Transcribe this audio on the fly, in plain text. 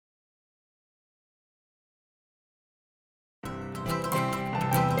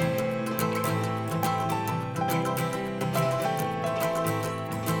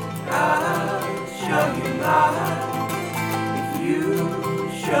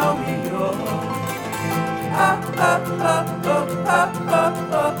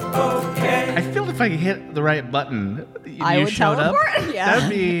Okay. I feel if I hit the right button, I you would showed up. teleport? Yeah. That'd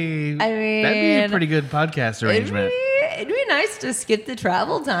be a pretty good podcast arrangement. It'd be nice to skip the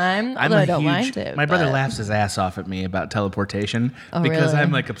travel time, I'm although a I don't huge. mind it. My brother but- laughs his ass off at me about teleportation Oh, because really?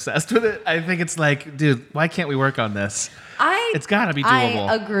 I'm like obsessed with it. I think it's like, dude, why can't we work on this? It's gotta be doable.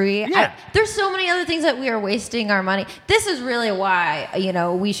 I agree. Yeah. There's so many other things that we are wasting our money. This is really why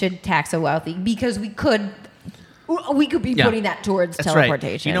we should tax the wealthy, because we could be Yeah. putting that towards That's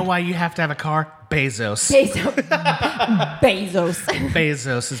teleportation. right. You know why you have to have a car? Bezos. Bezos.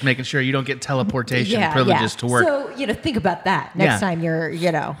 Bezos is making sure you don't get teleportation privileges to work. So think about that next Yeah. time you're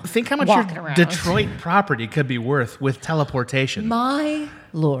Think how much walking your around. Detroit property could be worth with teleportation. My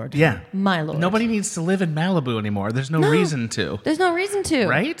lord. Yeah. My lord. Nobody needs to live in Malibu anymore. There's no reason to. There's no reason to.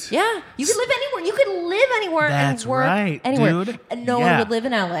 Right? Yeah. You can live anywhere. You can live anywhere That's and work right, anywhere. dude. And no Yeah. one would live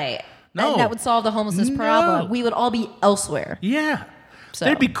in LA. No. And that would solve the homelessness No. problem. We would all be elsewhere. Yeah. So.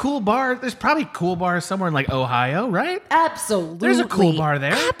 There'd be cool bars. There's probably cool bars somewhere in like Ohio, right? Absolutely. There's a cool bar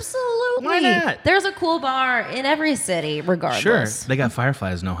there. Absolutely. Why not? There's a cool bar in every city, Sure. regardless. They got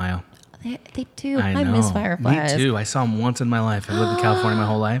fireflies in Ohio. They do. I know. miss fireflies. Me too. I saw them once in my life. I lived in California my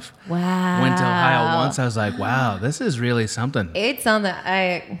whole life. Wow. Went to Ohio once. I was like, wow, this is really something. It's on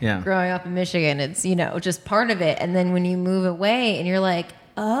growing up in Michigan, it's, just part of it. And then when you move away and you're like,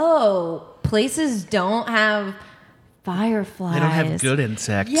 oh, places don't have fireflies. They don't have good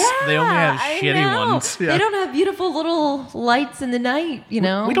insects. Yeah, They only have I shitty know. ones. Yeah. They don't have beautiful little lights in the night, We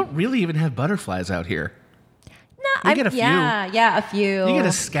don't really even have butterflies out here. No, You get a few. Yeah, a few. You get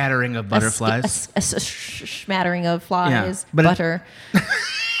a scattering of butterflies. A smattering of flies. but butter.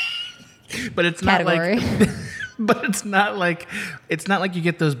 But it's Category. not like but it's not like you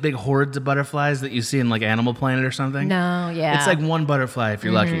get those big hordes of butterflies that you see in like Animal Planet or something. No, yeah. It's like one butterfly if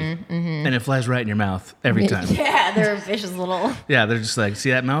you're lucky. And it flies right in your mouth every time. Yeah, they're vicious little. Yeah, they're just like, see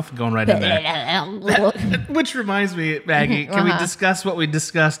that mouth? Going right in there. Which reminds me, Maggie, can we discuss what we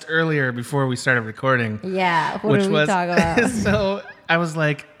discussed earlier before we started recording? Yeah, what did we talk about? So I was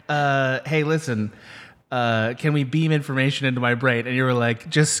like, hey, listen, can we beam information into my brain? And you were like,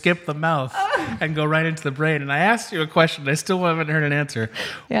 just skip the mouth and go right into the brain. And I asked you a question. I still haven't heard an answer.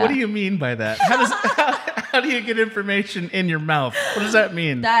 Yeah. What do you mean by that? How do you get information in your mouth? What does that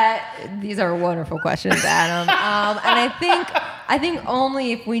mean? These are wonderful questions, Adam. And I think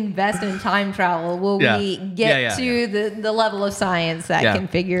only if we invest in time travel will we get to the level of science that can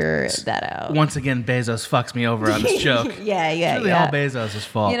figure that out. Once again, Bezos fucks me over on this joke. Yeah. It's really all Bezos'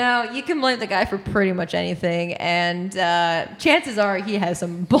 fault. You can blame the guy for pretty much anything, and chances are he has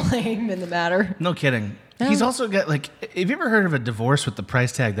some blame in the matter. No kidding. He's also got have you ever heard of a divorce with the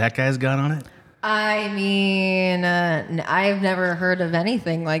price tag that guy's got on it? I mean, I've never heard of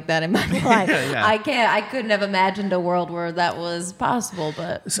anything like that in my life. Yeah. I couldn't have imagined a world where that was possible,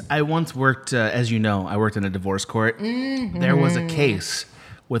 but So I once worked, as you know, I worked in a divorce court. Mm-hmm. There was a case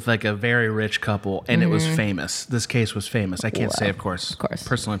with like a very rich couple, and it was famous. This case was famous. I can't say, of course,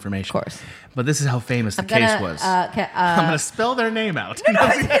 personal information. Of course. But this is how famous the case was. I'm going to spell their name out.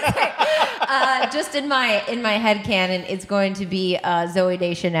 just in my head canon, it's going to be Zooey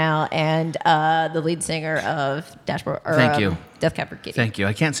Deschanel and the lead singer of Dashboard. Or, Thank you. Death Cab for Cutie. Thank you.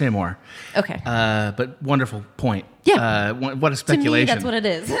 I can't say more. Okay. But wonderful point. Yeah. What a speculation. To me, that's what it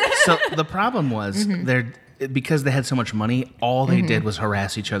is. So the problem was because they had so much money, all they did was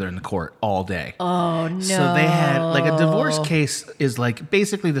harass each other in the court all day. Oh no! So they had a divorce case is like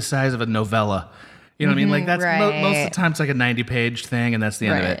basically the size of a novella. You know what I mean? Like that's most of the time it's like a 90-page thing, and that's the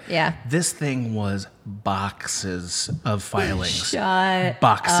end of it. Yeah. This thing was boxes of filings.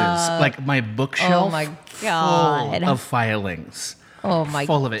 Boxes. Like my bookshelf. Oh my God. Full of filings. Oh my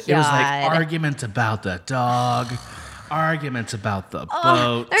Full of it. God. It was like arguments about the dog, arguments about the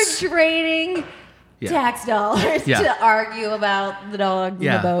boat. They're draining tax dollars to argue about the dogs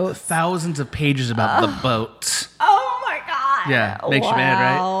and the boats. Thousands of pages about the boats. Oh my God. Yeah, makes you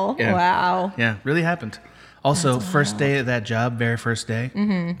mad, right? Yeah. Wow. Yeah, really happened. Also, first day of that job, very first day,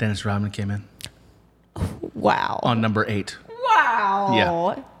 Dennis Rodman came in. Wow. On number 8. Wow.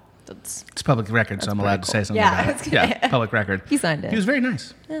 Yeah. It's public record, so I'm allowed to say something about it. Yeah, public record. He signed it. He was very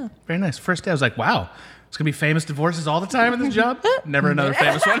nice. Yeah. Very nice. First day, I was like, wow, it's going to be famous divorces all the time in this job? Never another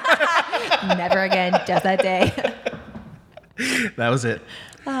famous one. Never again, just that day. That was it.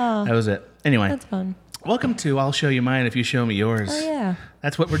 Oh, that was it. Anyway. That's fun. Welcome to I'll Show You Mine If You Show Me Yours. Oh, yeah.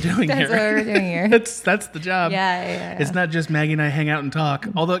 That's what we're doing here. That's what we're doing here. That's the job. Yeah. It's not just Maggie and I hang out and talk,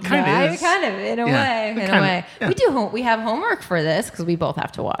 although it kind of is. In a way. Yeah. We have homework for this because we both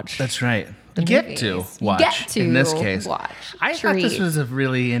have to watch. That's right. get to watch in this case. I thought this was a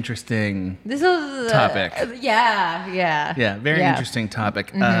really interesting topic. Yeah, very interesting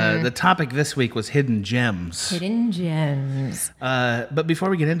topic. The topic this week was hidden gems. Hidden gems. But before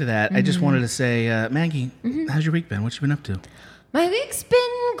we get into that, I just wanted to say, Maggie, how's your week been? What you been up to? My week's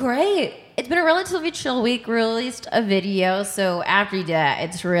been great. It's been a relatively chill week. We released a video, so after that,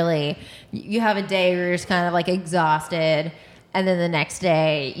 it's really, you have a day where you're just kind of like exhausted, and then the next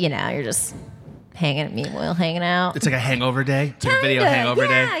day, you're just hanging out. It's like a hangover day? It's like a video hangover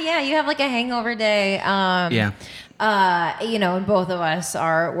day? Yeah, you have like a hangover day. And both of us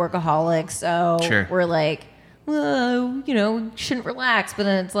are workaholics, so we're like, shouldn't relax. But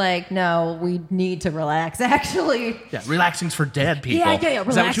then it's like, no, we need to relax, actually. Yeah, relaxing's for dead people. Yeah.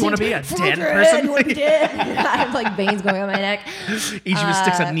 Is that what you want to be? A dead person? You want to be dead? I have like veins going on my neck. Each of us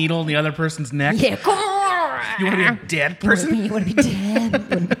sticks a needle in the other person's neck. Yeah, come on. You want to be a dead person? You want to be dead. You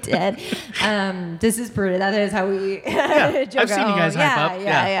want to be dead. This is Prudent. That is how we joke. I've seen you guys hype up.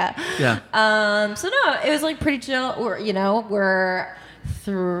 Yeah. So no, it was like pretty chill. We're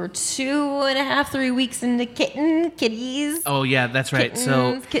through 2.5-3 weeks into kitties. Oh yeah, that's right.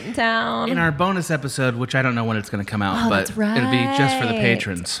 Kitten Town. In our bonus episode, which I don't know when it's going to come out, but it'll be just for the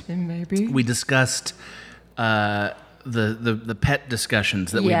patrons. Maybe we discussed the pet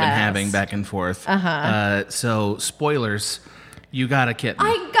discussions that we've been having back and forth. So spoilers, you got a kitten.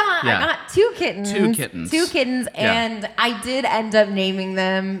 I got two kittens. And I did end up naming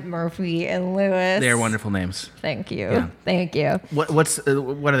them Murphy and Lewis. They are wonderful names. Thank you. Thank you. What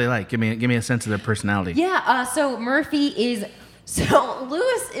are they like? Give me a sense of their personality. Yeah. So Murphy is. So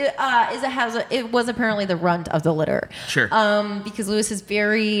Lewis it was apparently the runt of the litter. Sure. Because Lewis is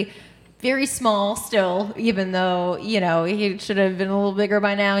very, very small still, even though, he should have been a little bigger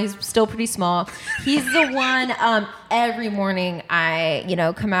by now. He's still pretty small. He's the one, every morning I,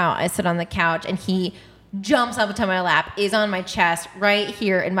 come out, I sit on the couch, and he jumps up into my lap, is on my chest, right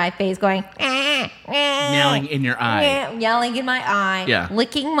here in my face, going, meowing in your eye. Yelling in my eye,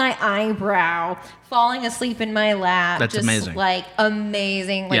 licking my eyebrow, falling asleep in my lap. That's just amazing. Like,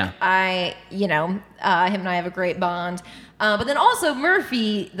 amazing. Like, him and I have a great bond. But then also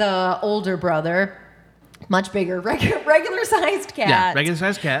Murphy, the older brother, much bigger, regular-sized cat. Yeah,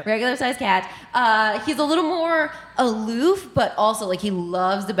 regular-sized cat. Regular-sized cat. He's a little more aloof, but also, like, he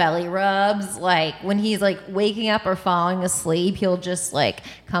loves the belly rubs. Like, when he's, like, waking up or falling asleep, he'll just, like,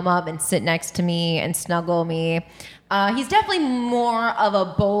 come up and sit next to me and snuggle me. He's definitely more of a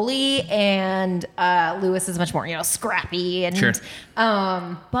bully, and Lewis is much more, scrappy. And, sure.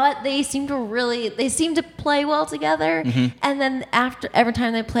 But they seem to play well together. Mm-hmm. And then every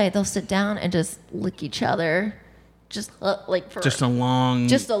time they play, they'll sit down and just lick each other. Just a long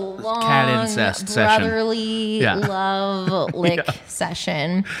cat incest brotherly love lick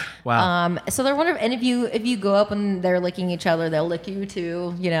session. Wow. So they're wonderful. And if you go up and they're licking each other, they'll lick you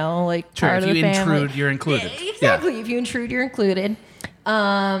too. Like sure. Part if of you the intrude, family. you're included. Yeah, exactly. If you intrude, you're included.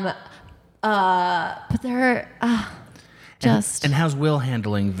 But they're just. And how's Will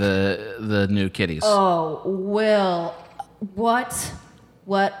handling the new kitties? Oh, Will, what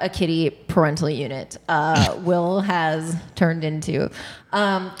a kitty parental unit Will has turned into.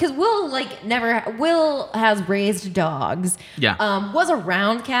 Because Will has raised dogs. Yeah. Was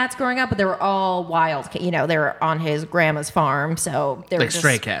around cats growing up, but they were all wild. They were on his grandma's farm, so they were just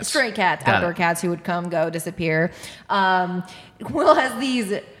stray cats. Stray cats, outdoor cats who would come, go, disappear. Will has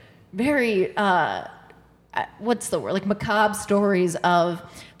these very what's the word? Like macabre stories of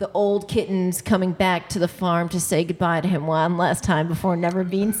the old kittens coming back to the farm to say goodbye to him one last time before never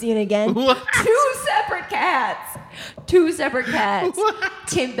being seen again. What? Two separate cats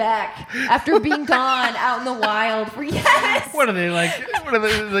came back after being gone out in the wild for yes. What are they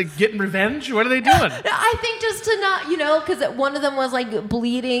like getting revenge? What are they doing? I think just to not, because one of them was like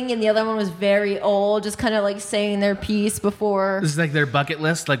bleeding and the other one was very old, just kind of like saying their piece before. This is like their bucket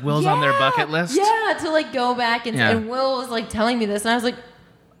list? Like Will's on their bucket list? Yeah, to like go back and Will was like telling me this and I was like,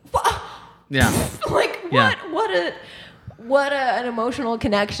 what? Yeah. Like what? Yeah. What an emotional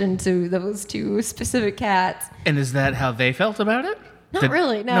connection to those two specific cats. And is that how they felt about it? Not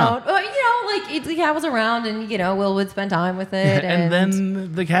really, no. The cat was around and, Will would spend time with it. And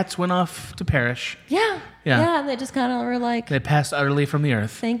then the cats went off to perish. Yeah. And they just kind of were like... They passed utterly from the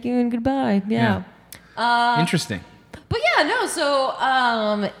earth. Thank you and goodbye. Yeah. Interesting. But we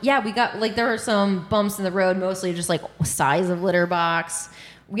got, there were some bumps in the road, mostly just, size of litter box.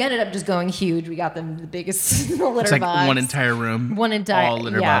 We ended up just going huge. We got them the biggest litter box. It's like one entire room. All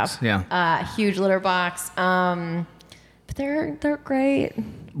litter box. Yeah. Huge litter box. But they're great.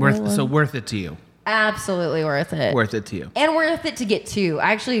 Worth it to you. Absolutely worth it. Worth it to you. And worth it to get 2.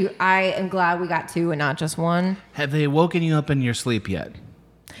 Actually, I am glad we got 2 and not just 1. Have they woken you up in your sleep yet?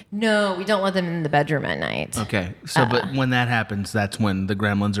 No, we don't let them in the bedroom at night. Okay. So, but when that happens, that's when the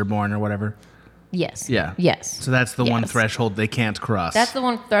gremlins are born or whatever? Yes. Yeah. Yes. So that's the one threshold they can't cross. That's the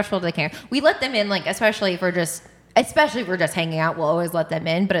one threshold they can't. We let them in, like, especially if we're just hanging out, we'll always let them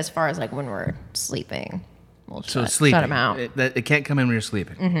in. But as far as, like, when we're sleeping, we'll shut them out. It can't come in when you're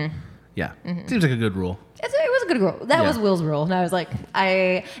sleeping. Mm-hmm. Yeah. Mm-hmm. Seems like a good rule. It was a good rule. That was Will's rule. And I was like,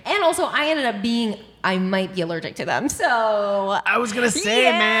 and also I ended up I might be allergic to them. So. I was going to say,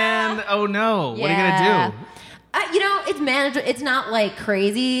 man. Oh, no. Yeah. What are you going to do? It's manageable. It's not like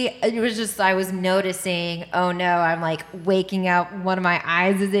crazy. It was just I was noticing, oh no, I'm like waking up, one of my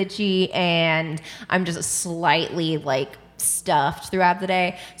eyes is itchy, and I'm just slightly like stuffed throughout the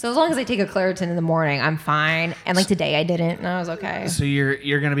day. So as long as I take a Claritin in the morning, I'm fine. And like today I didn't, and I was okay. So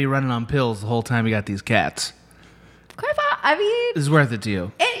you're gonna be running on pills the whole time you got these cats. I mean, it's worth it to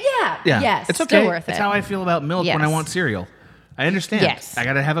you. Yeah. Yes. It's okay. Still worth it. It's how I feel about milk when I want cereal. I understand. Yes. I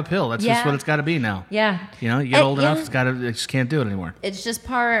gotta have a pill. That's just what it's gotta be now. Yeah. You know, you get old enough, I just can't do it anymore. It's just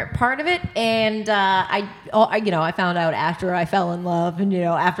part of it. And I found out after I fell in love, and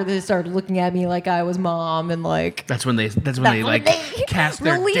after they started looking at me like I was mom, and like that's when they cast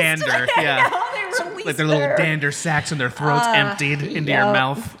their dander. Yeah. They like their little dander sacks in their throats emptied into your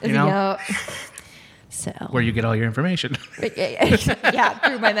mouth. You know. So where you get all your information. Yeah,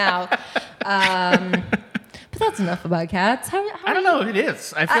 through my mouth. But that's enough about cats. I don't know. It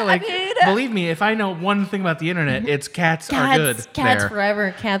is. I feel believe me, if I know one thing about the internet, it's cats are good. Cats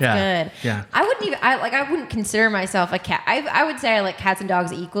forever. Cats good. Yeah. I wouldn't consider myself a cat. I would say I like cats and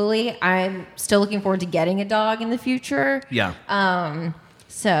dogs equally. I'm still looking forward to getting a dog in the future. Yeah.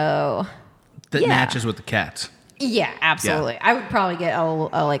 So. That matches with the cats. Yeah, absolutely. Yeah. I would probably get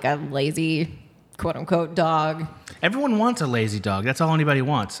a lazy, quote unquote, dog. Everyone wants a lazy dog. That's all anybody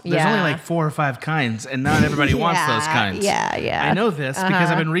wants. There's only like 4 or 5 kinds, and not everybody wants those kinds. Yeah. I know this because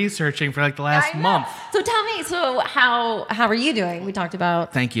I've been researching for like the last month. So tell me, how are you doing? We talked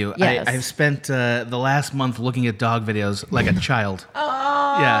about. Thank you. Yes. I've spent the last month looking at dog videos like a child.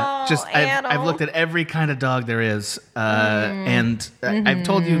 Oh, yeah. I've looked at every kind of dog there is, and I've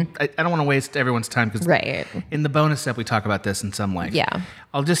told you I don't want to waste everyone's time because in the bonus step we talk about this in some length. Yeah.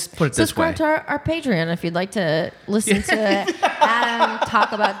 I'll just put it this way. Subscribe to our Patreon if you'd like to listen to Adam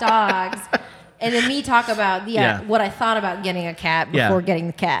talk about dogs. And then me talk about what I thought about getting a cat before getting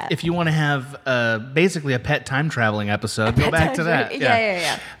the cat. If you want to have basically a pet time traveling episode, go back to that.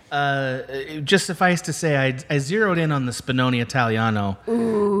 Yeah. Just suffice to say, I zeroed in on the Spinoni Italiano.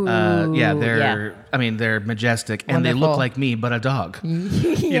 Ooh, they're majestic and they look like me, but a dog. You know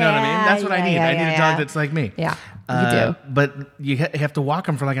what I mean? That's what I need. I need a dog that's like me. Yeah. You do. But you have to walk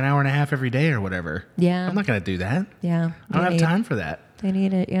them for like an hour and a half every day or whatever. Yeah. I'm not going to do that. Yeah. I don't have time for that. They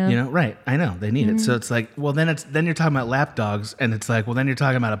need it, yeah. You know, right. I know. They need it. So it's like, well, then you're talking about lap dogs, and it's like, well, then you're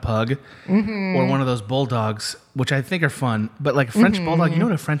talking about a pug or one of those bulldogs, which I think are fun. But like a French bulldog, you know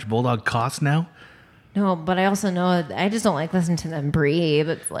what a French bulldog costs now? No, but I also know I just don't like listening to them breathe.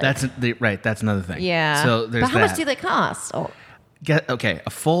 It's like that's another thing. Yeah. So there's But how much do they cost? Oh.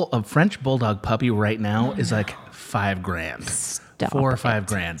 A French bulldog puppy right now is like $5,000. Stop 4 or 5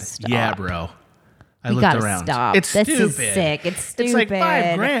 grand. Stop. Yeah, bro. I You looked gotta around. stop. It's this stupid. Is sick. It's stupid. It's like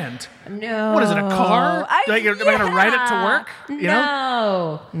 $5,000. No. What is it? A car? Am I going to ride it to work? You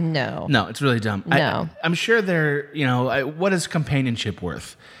know? No, it's really dumb. No. I'm sure they're. What is companionship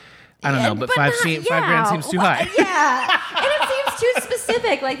worth? I don't know, but $5,000 seems too high. Yeah, and it seems too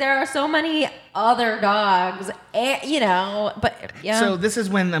specific. Like there are so many other dogs, but yeah. So this is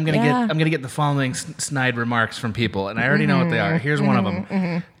when I'm gonna get the following snide remarks from people, and I already know what they are. Here's one of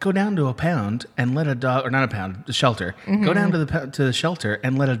them: Go down to a pound and let a dog, or not a pound, the shelter. Go down to the shelter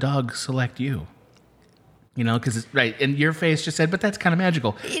and let a dog select you. You know, because it's right. And your face just said, but that's kind of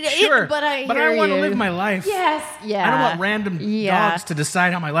magical. Sure, but I want to live my life. Yes, yeah. I don't want random dogs to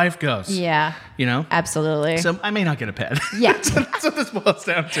decide how my life goes. Yeah. You know? Absolutely. So I may not get a pet. Yeah. That's what this boils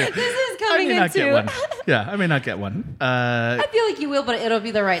down to. This is coming into... I may not get one. Yeah, I may not get one. I feel like you will, but it'll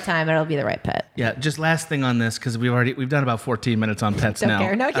be the right time and it'll be the right pet. Yeah, just last thing on this, because we've done about 14 minutes on pets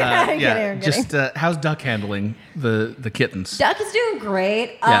now. No, kidding. Just how's Duck handling the kittens? Duck is doing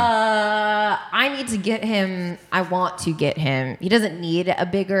great. Yeah. I need to get him. I want to get him. He doesn't need a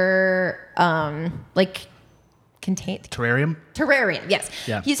bigger terrarium. Terrarium, yes.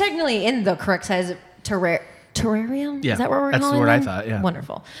 Yeah. He's technically in the correct size terrarium. Yeah, is that what we're calling it? That's the word I thought. Yeah.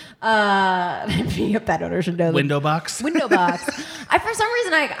 Wonderful. Being a pet owner should know. Window box. Window box. For some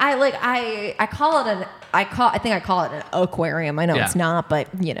reason I call it I think I call it an aquarium. I know it's not, but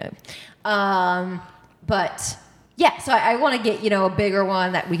But yeah, so I want to get, a bigger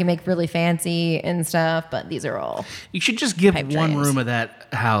one that we can make really fancy and stuff, but these are all. You should just give one room of that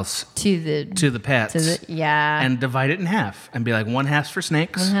house to the pets. And divide it in half and be like, one half's for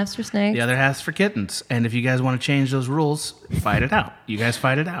snakes. One half's for snakes. The other half's for kittens. And if you guys want to change those rules, fight it out. You guys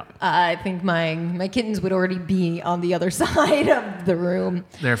fight it out. I think my kittens would already be on the other side of the room.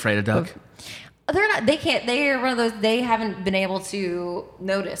 They're afraid of duck. They're not. They can't. They are one of those. They haven't been able to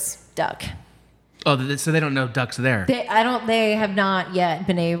notice duck. Oh, so they don't know duck's there. They have not yet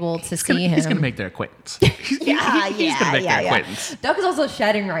been able to see him. He's going to make their acquaintance. He's going to make their acquaintance. Duck is also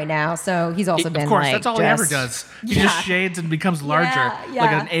shedding right now, so he's also been. Of course, that's all he ever does. He just shades and becomes larger,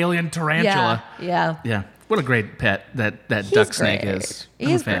 like an alien tarantula. Yeah. What a great pet that duck snake is.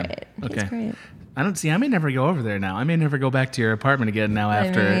 He's great. Okay. He's great. I don't see. I may never go over there now. I may never go back to your apartment again now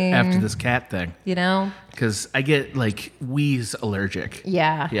after this cat thing. Because I get like wheeze allergic.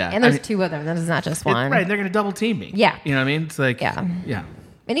 Yeah. And there's two of them. There's not just one. Right. They're gonna double team me. Yeah. You know what I mean? It's like yeah.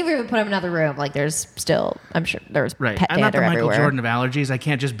 And even if we put them in another room, like there's still, I'm sure there's right. pet I'm not the Michael everywhere. Jordan of allergies. I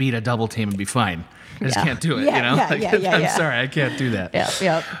can't just beat a double team and be fine. I just can't do it. I'm sorry, I can't do that.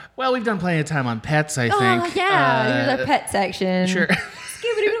 Yeah. Well, we've done plenty of time on pets. I think. Oh yeah. Here's our pet section. Sure.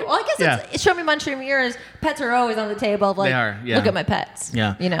 Well, I guess it's Show Me Munchroom Years. Pets are always on the table. Of like, they are. Yeah. Look at my pets.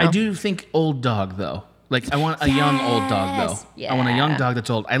 Yeah. I do think old dog though. Like I want a young old dog though. Yeah. I want a young dog that's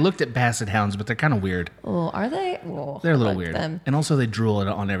old. I looked at basset hounds, but they're kind of weird. Oh, are they? Oh, they're a little weird. And also they drool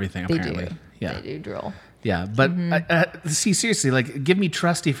on everything. Apparently. They do. Yeah. They do drool. Yeah, but see, seriously, like, give me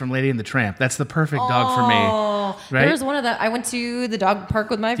Trusty from Lady and the Tramp. That's the perfect dog for me. Right? There was one of the. I went to the dog park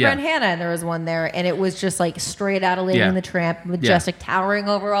with my friend Hannah, and there was one there, and it was just like straight out of Lady and the Tramp, majestic, towering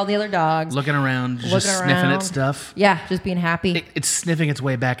over all the other dogs, looking around, just sniffing at stuff. Yeah, just being happy. It's sniffing its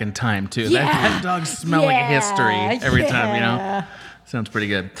way back in time too. That dog's smelling history every time. Sounds pretty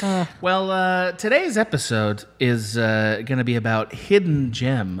good. Well, today's episode is going to be about hidden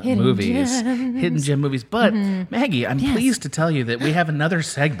gem movies. Hidden gem movies. But, Maggie, I'm pleased to tell you that we have another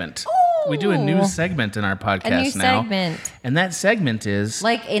segment. Ooh. We do a new segment in our podcast now. A new segment. And that segment is...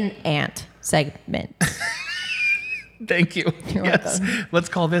 like an ant segment. Thank you. You're welcome. Let's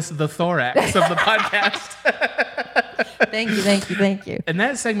call this the thorax of the podcast. Thank you. And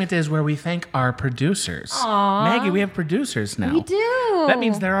that segment is where we thank our producers. Aww. Maggie, we have producers now. We do. That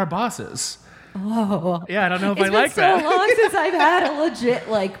means they're our bosses. Oh. Yeah, I don't know if I like that. It's been so long since I've had a legit,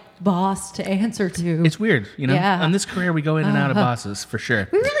 boss to answer to. It's weird, Yeah. On this career, we go in and out of bosses, for sure.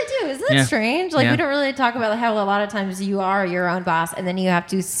 We really do. Isn't that strange? We don't really talk about how a lot of times you are your own boss, and then you have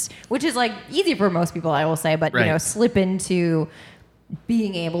to, which is, easy for most people, I will say, but, slip into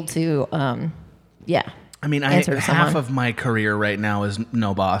being able to, I mean, half of my career right now is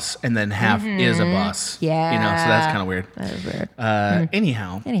no boss, and then half is a boss. Yeah. So that's kind of weird. That is weird.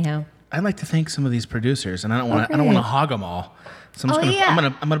 Anyhow, I'd like to thank some of these producers, and I don't want to hog them all. So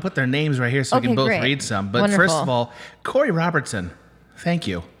I'm gonna put their names right here so we can both read some. But first of all, Corey Robertson, thank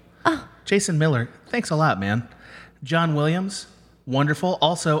you. Oh. Jason Miller, thanks a lot, man. John Williams, wonderful.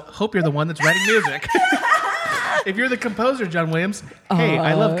 Also, hope you're the one that's writing music. If you're the composer, John Williams, hey,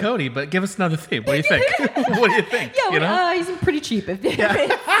 I love Cody, but give us another theme. What do you think? What do you think? Yeah, he's pretty cheap. If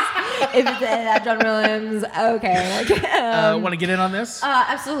it's that John Williams, okay. Want to get in on this?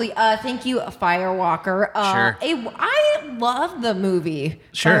 Absolutely. Thank you, Firewalker. Sure. I love the movie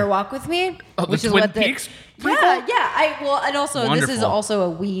Sure. Firewalk with Me, which is what Peaks. And also Wonderful. this is also a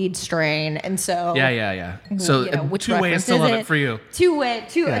weed strain, and so yeah. So which two-way is still of it for you. Two-way,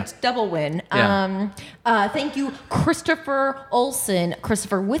 it's double win. Yeah. Thank you, Christopher Olson.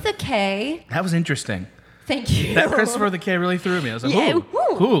 Christopher with a K. That was interesting. Thank you. That Christopher with a K really threw me. I was like,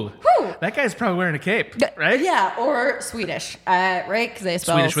 ooh. That guy's probably wearing a cape, right? Yeah, or Swedish, right? Because they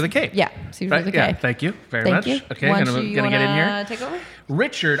spell Swedish with a cape. Yeah, Swedish with a K. Yeah, thank you very much. You. Okay, gonna get in here. Take over.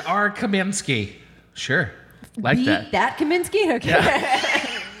 Richard R. Kaminsky. Sure. Like that. That Kaminsky? Okay.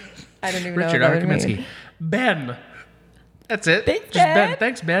 Yeah. I don't even know. Richard R. Kaminsky. Ben. That's it. Thanks, Ben.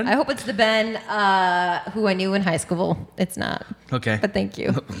 Thanks, Ben. I hope it's the Ben who I knew in high school. It's not. Okay. But thank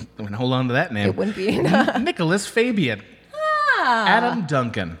you. Hold on to that name. It wouldn't be. Nicholas Fabian. Adam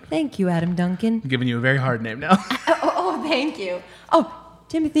Duncan. Thank you, Adam Duncan. I'm giving you a very hard name now. Thank you. Oh,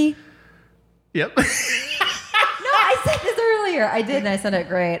 Timothy. Yep. No, I said this earlier. I did, and I said it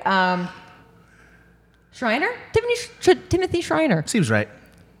great. Schreiner? Timothy Schreiner. Seems right.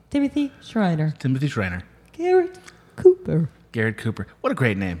 Timothy Schreiner. Garrett Cooper. What a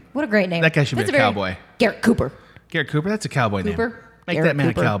great name. What a great name. That guy should be a cowboy. Garrett Cooper. Garrett Cooper? That's a cowboy name. Make Garrett that man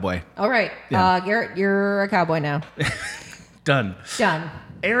Cooper. a cowboy. All right. Yeah. Garrett, you're a cowboy now. Done.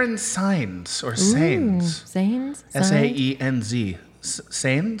 Aaron Saenz or Saenz. Saenz? Saenz.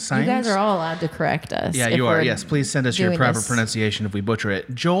 Sane? You guys are all allowed to correct us. Yeah, you are. Yes, please send us your proper pronunciation if we butcher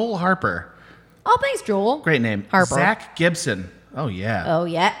it. Joel Harper. Oh, thanks, Joel. Great name. Harper. Zach Gibson. Oh, yeah. Oh,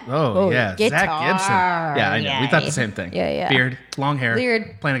 yeah. Oh, yeah. Guitar. Zach Gibson. Yeah, I know. Yeah, we thought the same thing. Yeah. Beard, long hair.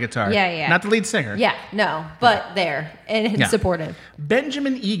 Beard. Playing a guitar. Yeah. Not the lead singer. Yeah, no, but there. And supportive.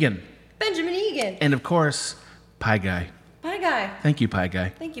 Benjamin Egan. Benjamin Egan. And, of course, Pie Guy. Pie Guy. Thank you, Pie Guy.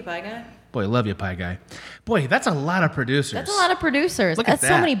 Thank you, Pie Guy. Boy, love you, Pie Guy. Boy, that's a lot of producers. That's a lot of producers. Look That's at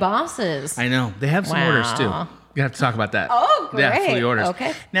that. So many bosses. I know. They have some orders, too. You have to talk about that. Oh, great. Yeah, for the orders.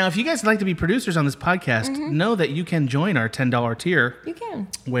 Okay. Now, if you guys would like to be producers on this podcast, know that you can join our $10 tier. You can.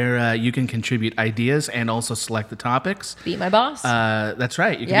 Where you can contribute ideas and also select the topics. Be my boss. That's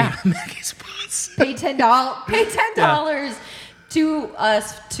right. You can be Maggie's boss. Pay $10. Pay $10 to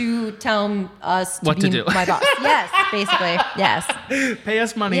us to tell us to what be to do. My boss. Yes, basically. Yes. Pay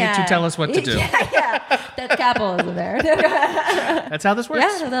us money to tell us what to do. Yeah. That's capitalism there. That's how this works.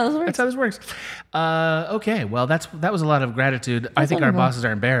 Yeah, that's how this works. Okay, well, that was a lot of gratitude. I think our bosses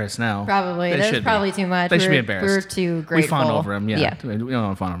are embarrassed now. Probably. That's probably too much. They should be embarrassed. We're too grateful. We fawn over them, yeah. We don't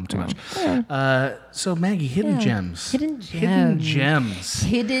want to fawn over them too much. Yeah. So, Maggie, hidden gems. Hidden gems.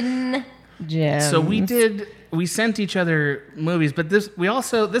 So we sent each other movies, but this is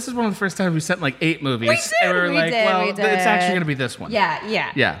one of the first times we sent like 8 movies. We did. And we were it's actually going to be this one.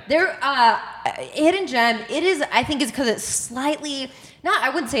 Yeah. There, hidden gem. It is. I think it's because it's slightly. I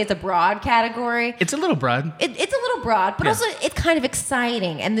wouldn't say it's a broad category. It's a little broad. It's a little broad, but also it's kind of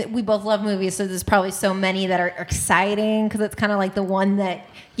exciting. And we both love movies, so there's probably so many that are exciting because it's kind of like the one that,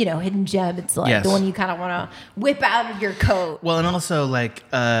 hidden gem. It's like the one you kind of want to whip out of your coat. Well, and also like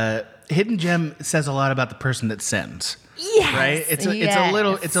hidden gem says a lot about the person that sends. Yes. Right? It's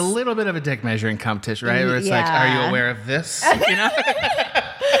a little bit of a dick measuring competition, right? Where it's like, are you aware of this?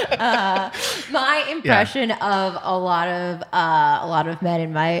 My impression of a lot of men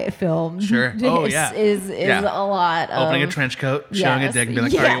in my film is a lot of opening a trench coat, showing a dick, and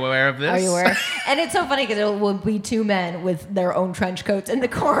being like, are you aware of this? Are you aware? And it's so funny because it will be 2 men with their own trench coats in the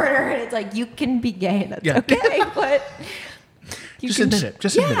corner, and it's like, you can be gay, that's okay, but just admit it.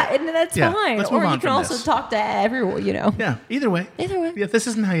 Just admit it. Yeah, and that's fine. Let's move or on you can from also this. talk to everyone, Yeah, either way. Yeah, this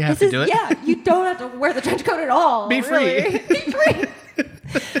isn't how you have to do it. Yeah, you don't have to wear the trench coat at all. Be free. Really. Be free.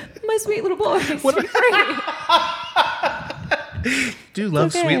 My sweet little boys. Be free. Do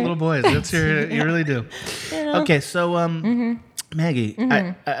love sweet little boys. You really do. Okay, so Maggie,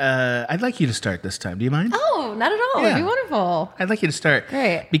 I'd like you to start this time. Do you mind? Oh, not at all. It'd be wonderful. I'd like you to start.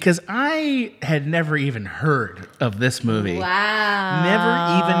 Great. Because I had never even heard of this movie. Wow.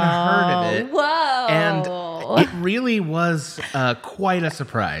 Never even heard of it. Whoa. And it really was quite a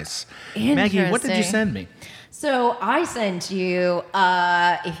surprise. Maggie, what did you send me? So I sent you,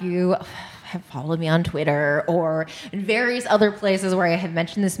 if you have followed me on Twitter or in various other places where I have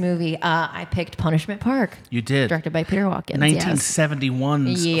mentioned this movie, I picked Punishment Park. You did. Directed by Peter Watkins.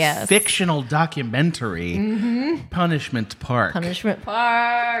 1971's fictional documentary, Punishment Park. Punishment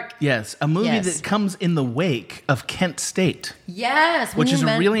Park. Yes, a movie that comes in the wake of Kent State. Yes. Which is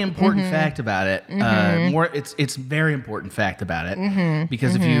a really important fact about it. It's a very important fact about it.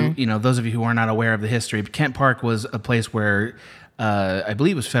 Because if those of you who are not aware of the history, Kent Park was a place where I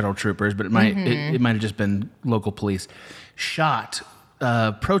believe it was federal troopers, but it might have just been local police, shot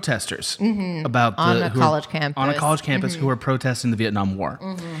protesters about on a college campus who were protesting the Vietnam War,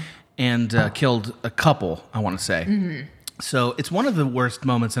 and killed a couple, I want to say. So it's one of the worst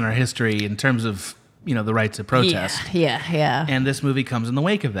moments in our history in terms of the right to protest. Yeah. And this movie comes in the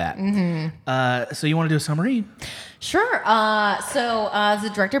wake of that. So you want to do a summary? Sure. So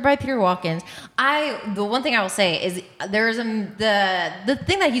it's directed by Peter Watkins. The one thing I will say is there's the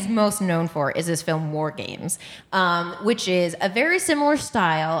thing that he's most known for is his film War Games, which is a very similar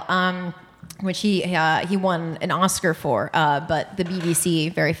style. Which he won an Oscar for, but the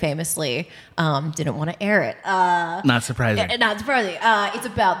BBC very famously didn't want to air it. Not surprising. Not surprising. It's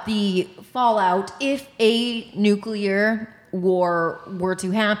about the fallout if a nuclear war were to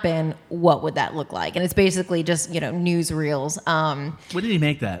happen. What would that look like? And it's basically just newsreels. When did he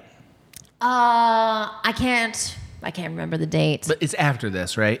make that? I can't remember the date. But it's after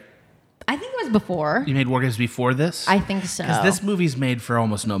this, right? I think it was before. You made War Games before this? I think so. Because this movie's made for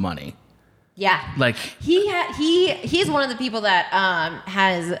almost no money. Yeah, like he's one of the people that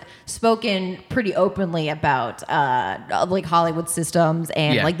has spoken pretty openly about like Hollywood systems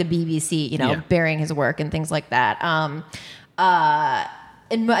and like the BBC, burying his work and things like that. And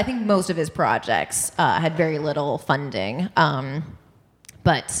I think most of his projects had very little funding,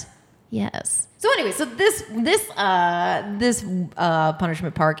 but yes. So anyway, so this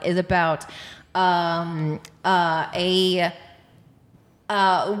Punishment Park is about a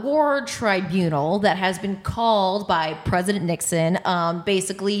war tribunal that has been called by President Nixon,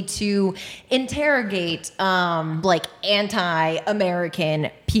 basically to interrogate like anti-American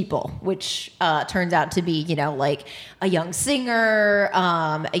people, which turns out to be, like a young singer,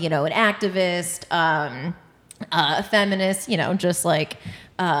 an activist, a feminist, just like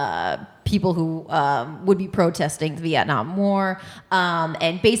people who would be protesting the Vietnam War.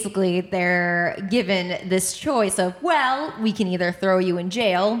 And basically they're given this choice of, well, we can either throw you in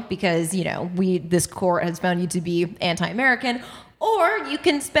jail because, this court has found you to be anti-American, or you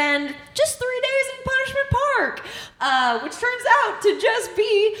can spend just 3 days in Punishment Park, which turns out to just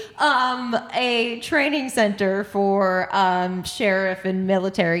be a training center for sheriff and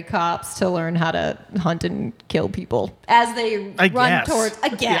military cops to learn how to hunt and kill people as they run towards. I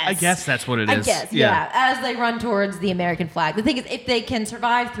guess. Yeah, I guess that's what it is. I guess, yeah. As they run towards the American flag. The thing is, if they can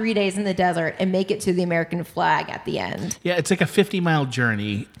survive 3 days in the desert and make it to the American flag at the end. Yeah, it's like a 50-mile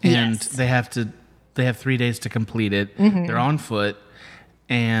journey, and they have 3 days to complete it. Mm-hmm. They're on foot,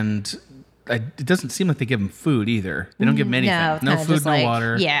 and it doesn't seem like they give them food either. They don't give them anything. No food, no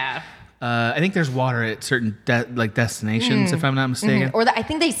water. Yeah. I think there's water at certain destinations, if I'm not mistaken. Mm-hmm. Or I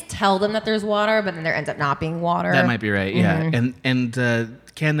think they tell them that there's water, but then there ends up not being water. That might be right. Yeah. And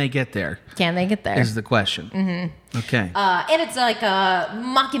can they get there? Can they get there? Is the question. Mm-hmm. Okay. And it's like a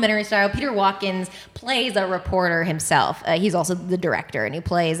mockumentary style. Peter Watkins plays a reporter himself. He's also the director, and he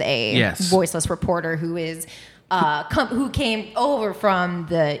plays a voiceless reporter who is who came over from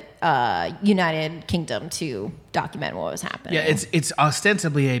the United Kingdom to document what was happening. Yeah, it's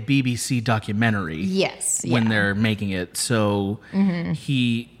ostensibly a BBC documentary. Yes. When they're making it, so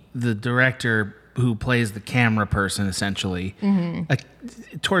the director who plays the camera person essentially,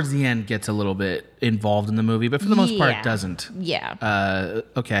 towards the end gets a little bit involved in the movie, but for the most part doesn't. Yeah.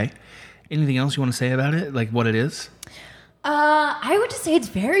 Okay. Anything else you want to say about it? Like what it is? I would just say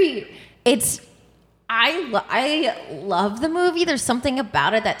I love the movie. There's something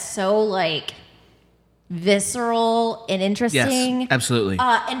about it that's so like visceral and interesting. Yes, absolutely.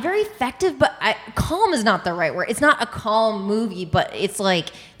 And very effective, but calm is not the right word. It's not a calm movie, but it's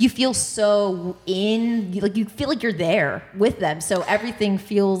like you feel so you feel like you're there with them. So everything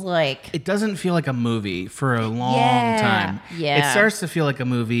feels like... It doesn't feel like a movie for a long time. Yeah. It starts to feel like a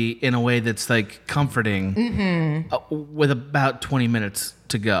movie in a way that's like comforting with about 20 minutes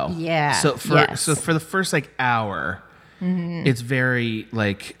to go. Yeah. So for the first like hour... Mm-hmm. It's very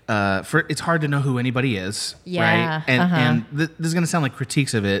like it's hard to know who anybody is, right? And this is going to sound like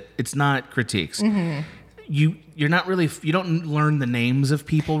critiques of it. It's not critiques. Mm-hmm. You're not really, you don't learn the names of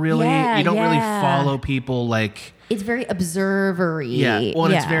people really. You don't really follow people like. It's very observery. Yeah. Well,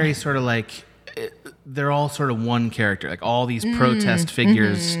 it's very sort of like they're all sort of one character. Like all these protest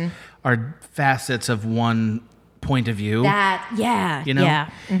figures are facets of one point of view. And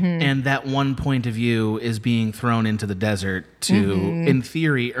that one point of view is being thrown into the desert to, in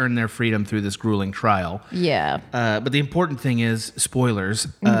theory, earn their freedom through this grueling trial. Yeah. But the important thing is spoilers.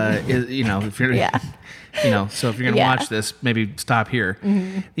 If you're, so if you're going to watch this, maybe stop here.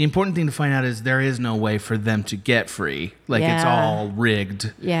 Mm-hmm. The important thing to find out is there is no way for them to get free. Like it's all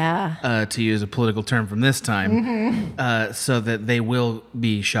rigged. Yeah. To use a political term from this time, so that they will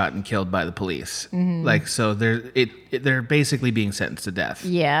be shot and killed by the police. Mm-hmm. Like so, they're basically being sentenced to death.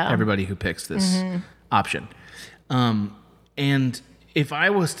 Yeah. Everybody who picks this option. And if I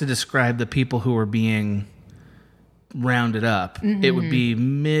was to describe the people who are being rounded up, it would be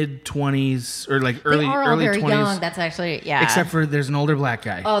mid-20s or like early 20s. Young. That's actually Except for there's an older black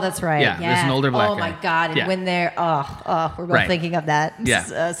guy. Oh, that's right. Yeah, there's an older black guy. Oh my god! And when they're we're both thinking of that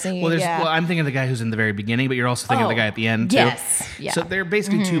scene. Well, I'm thinking of the guy who's in the very beginning, but you're also thinking of the guy at the end too. Yes. Yeah. So they're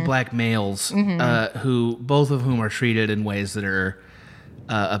basically two black males who both of whom are treated in ways that are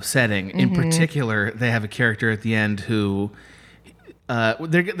upsetting. In particular, they have a character at the end who.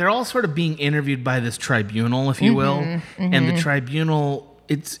 They're all sort of being interviewed by this tribunal, if you will, and the tribunal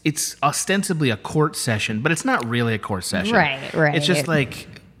it's ostensibly a court session, but it's not really a court session. Right. It's just like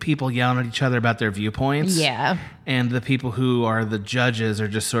people yelling at each other about their viewpoints. Yeah. And the people who are the judges are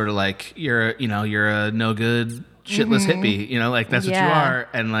just sort of like you're a no good shitless hippie, like that's what you are,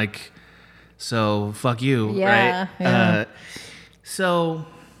 and like so fuck you, right? Yeah.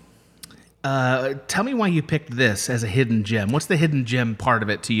 Tell me why you picked this as a hidden gem. What's the hidden gem part of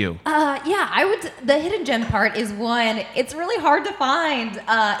it to you? The hidden gem part is one, it's really hard to find.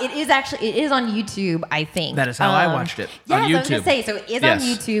 It is on YouTube, I think. That is how I watched it. On YouTube. I was going to say, so it is on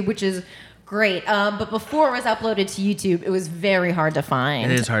YouTube, which is great. But before it was uploaded to YouTube, it was very hard to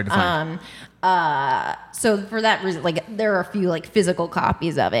find. It is hard to find. So for that reason, like there are a few like physical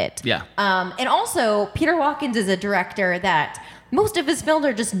copies of it. Yeah. And also Peter Watkins is a director that most of his films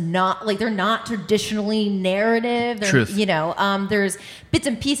are just not like, they're not traditionally narrative. Truth. You know, there's bits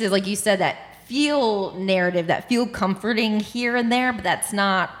and pieces, like you said, that feel narrative, that feel comforting here and there, but that's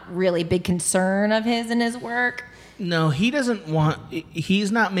not really a big concern of his in his work. No,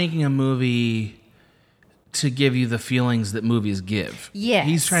 he's not making a movie to give you the feelings that movies give. Yes.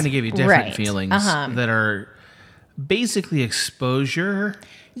 He's trying to give you different feelings that are basically exposure.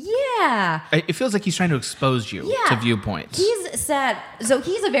 Yeah. It feels like he's trying to expose you to viewpoints. He's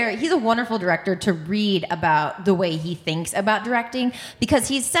a wonderful director to read about the way he thinks about directing, because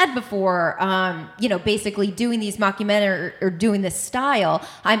he's said before, basically doing these mockumentary or doing this style,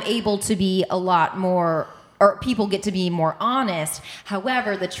 I'm able to be a lot more, or people get to be more honest.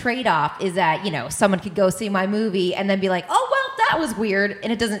 However, the trade-off is that, someone could go see my movie and then be like, oh, well, that was weird.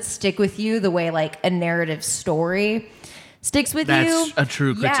 And it doesn't stick with you the way like a narrative story sticks with you. That's a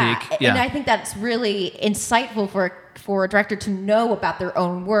true critique. Yeah. And I think that's really insightful for a director to know about their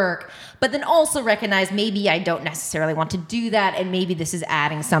own work, but then also recognize maybe I don't necessarily want to do that, and maybe this is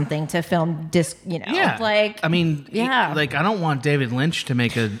adding something to film disc, I don't want David Lynch to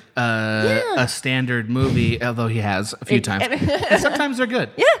make a standard movie, although he has a few times. And sometimes they're good.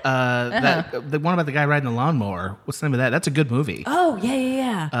 Yeah. The one about the guy riding the lawnmower, what's the name of that? That's a good movie. Oh,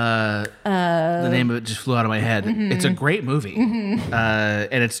 yeah. The name of it just flew out of my head. Mm-hmm. It's a great movie. Mm-hmm.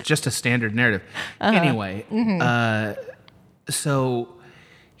 And it's just a standard narrative. Anyway, so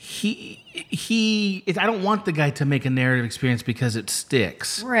I don't want the guy to make a narrative experience because it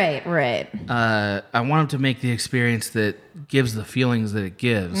sticks. Right. I want him to make the experience that gives the feelings that it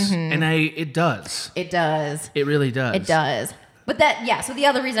gives. Mm-hmm. And it does. It does. It really does. It does. But so the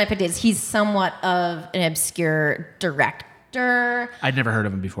other reason I picked it is he's somewhat of an obscure director. I'd never heard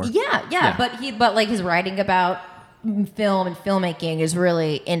of him before. Yeah. But like his writing about film and filmmaking is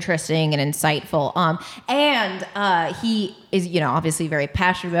really interesting and insightful. And he is, obviously very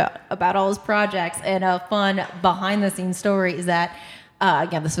passionate about all his projects. And a fun behind the scenes story is that,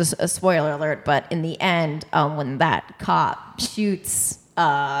 again, this was a spoiler alert, but in the end, when that cop shoots,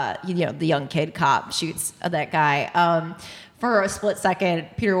 the young kid cop shoots that guy, for a split second,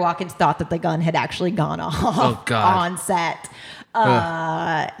 Peter Watkins thought that the gun had actually gone off on set.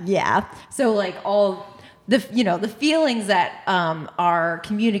 Yeah. So like all the feelings that are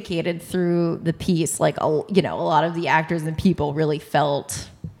communicated through the piece, like a lot of the actors and people really felt,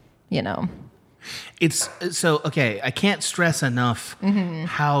 It's so okay. I can't stress enough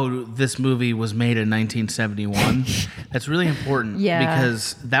how this movie was made in 1971. That's really important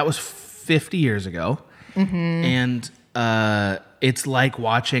because that was 50 years ago, and it's like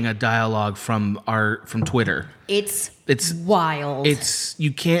watching a dialogue from Twitter. It's wild.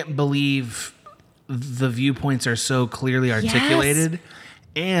 You can't believe the viewpoints are so clearly articulated,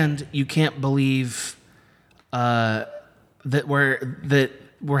 and you can't believe that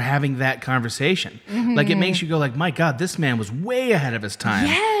we're having that conversation. Like it makes you go like, my God, this man was way ahead of his time.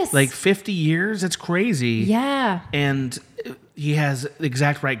 Yes. Like 50 years, it's crazy. Yeah. And he has the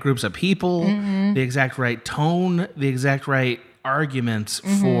exact right groups of people, the exact right tone, the exact right arguments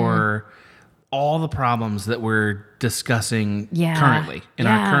for all the problems that we're discussing currently in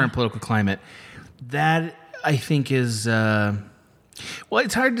our current political climate. That, I think, is... well,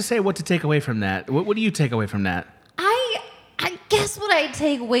 it's hard to say what to take away from that. What do you take away from that? I guess what I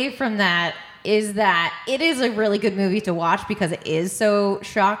take away from that is that it is a really good movie to watch because it is so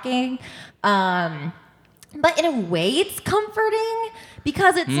shocking. But in a way, it's comforting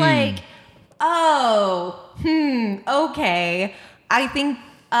because it's like, okay. I think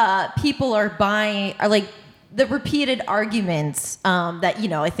people are like the repeated arguments that,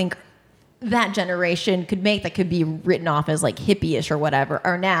 I think that generation could make that could be written off as like hippie-ish or whatever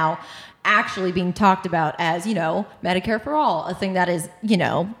are now actually being talked about as, Medicare for all, a thing that is,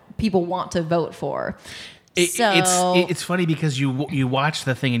 people want to vote for. It's funny because you watch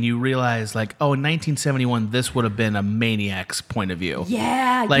the thing and you realize like, oh, in 1971, this would have been a maniac's point of view.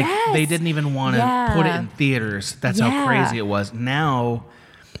 Yeah, like they didn't even want to put it in theaters. That's how crazy it was. Now,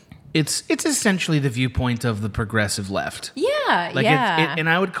 it's essentially the viewpoint of the progressive left. And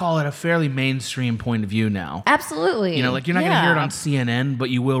I would call it a fairly mainstream point of view now. Absolutely. Like you're not going to hear it on CNN, but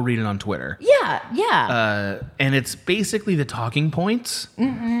you will read it on Twitter. And it's basically the talking points.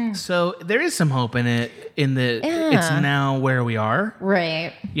 So there is some hope in it, in that it's now where we are.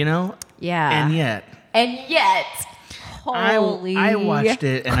 Right. And yet. Holy. I watched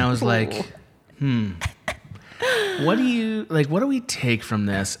it and I was like, what do we take from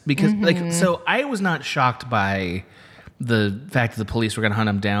this? Because so I was not shocked by the fact that the police were going to hunt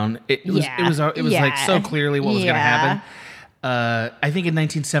him down. It was like so clearly what was going to happen. I think in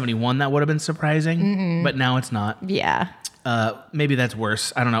 1971 that would have been surprising, but now it's not. Yeah. Maybe that's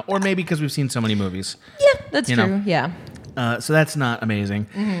worse. I don't know. Or maybe because we've seen so many movies. Yeah, that's true. Yeah. So that's not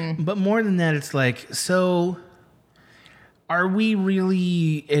amazing. But more than that, it's like, so are we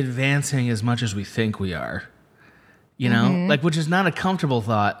really advancing as much as we think we are? You know, like, which is not a comfortable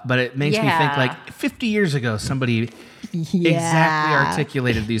thought, but it makes me think like 50 years ago, somebody exactly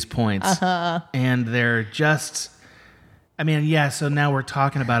articulated these points and they're just, I mean, so now we're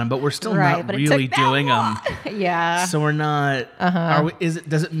talking about them, but we're still not really doing them. Yeah. So we're not,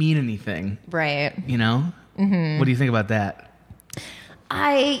 does it mean anything? Right. You know? What do you think about that?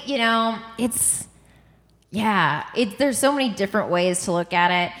 There's so many different ways to look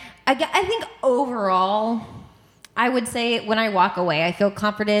at it. I think overall, I would say when I walk away, I feel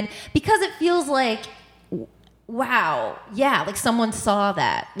comforted because it feels like, wow, like someone saw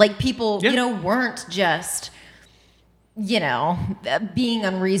that. Like people, weren't just, being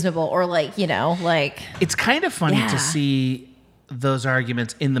unreasonable or like, like. It's kind of funny to see those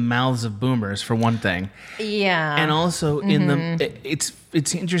arguments in the mouths of boomers, for one thing. Yeah. And also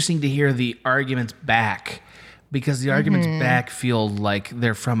it's interesting to hear the arguments back, because the arguments back feel like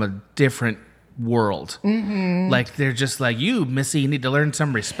they're from a different world. Like they're just like, you, Missy, you need to learn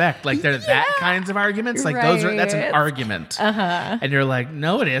some respect. Like they're that kinds of arguments. Like that's an argument. And you're like,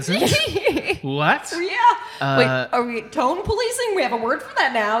 no, it isn't. What? Yeah. Wait, are we tone policing? We have a word for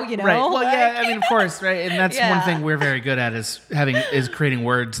that now, Right. Well, I mean, of course, right? And that's one thing we're very good at is creating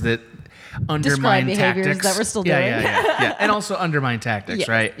words that undermine tactics that we're still doing. Yeah. And also undermine tactics,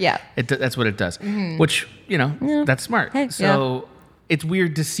 right? Yeah. That's what it does. Which, that's smart. Hey, so it's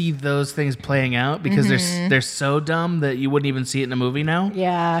weird to see those things playing out because they're so dumb that you wouldn't even see it in a movie now.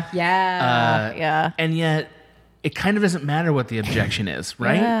 Yeah. And yet it kind of doesn't matter what the objection is,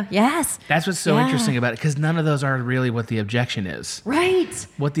 right? Yeah. Yes. That's what's so interesting about it, because none of those are really what the objection is. Right.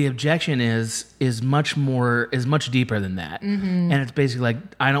 What the objection is much deeper than that. And it's basically like,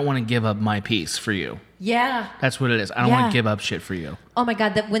 I don't want to give up my piece for you. Yeah. That's what it is. I don't want to give up shit for you. Oh my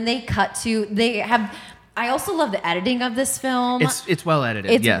God, that when they cut to, I also love the editing of this film. It's well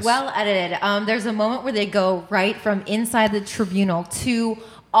edited. It's well edited. There's a moment where they go right from inside the tribunal to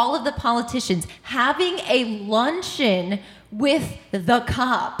all of the politicians having a luncheon with the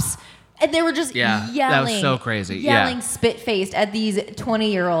cops. And they were just yelling. That was so crazy. Yelling spit-faced at these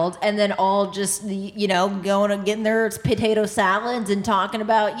 20-year-olds, and then all just, going and getting their potato salads and talking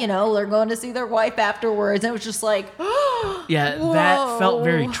about, they're going to see their wife afterwards. And it was just like, yeah, whoa. That felt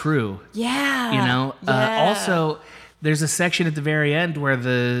very true. Yeah. Also, there's a section at the very end where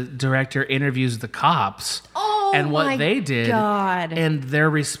the director interviews the cops. And what they did, and their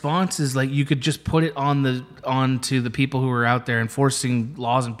response is like, you could just put it onto the people who are out there enforcing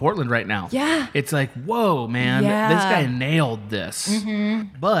laws in Portland right now. Yeah, it's like, whoa, man, this guy nailed this.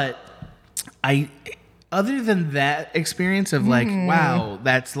 But other than that experience of like, wow,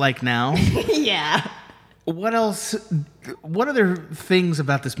 that's like now. Yeah. What else? What other things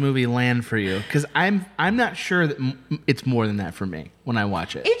about this movie land for you? Because I'm not sure that it's more than that for me when I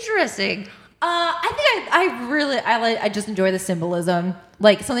watch it. Interesting. I just enjoy the symbolism.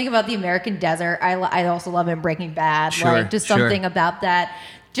 Like something about the American desert. I also love it in Breaking Bad. Something about that.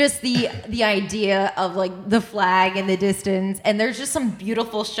 Just the idea of like the flag in the distance, and there's just some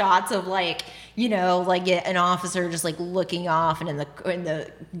beautiful shots of like an officer just like looking off, and in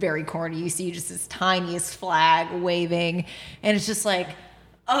the very corner you see just this tiniest flag waving, and it's just like,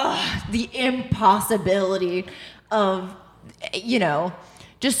 the impossibility of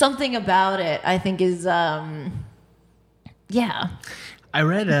just something about it, I think, is I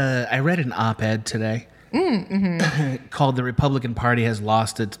read an op-ed today called "The Republican Party Has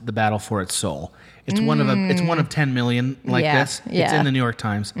Lost the Battle for Its Soul." It's one of 10 million like this. It's in the New York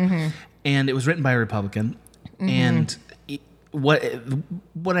Times, and it was written by a Republican. And what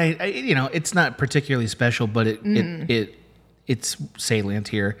I it's not particularly special, but it's salient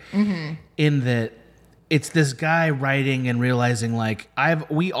here in that. It's this guy writing and realizing, like,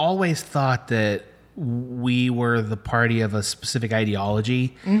 we always thought that we were the party of a specific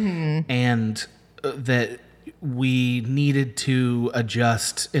ideology, and that we needed to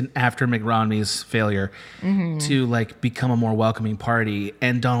adjust after Mitt Romney's failure to like become a more welcoming party.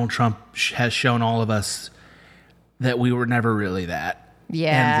 And Donald Trump has shown all of us that we were never really that.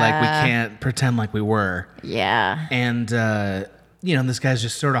 Yeah, and like we can't pretend like we were. Yeah, and. This guy's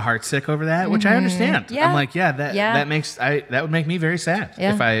just sort of heartsick over that, which I understand. Yeah. I'm like, that would make me very sad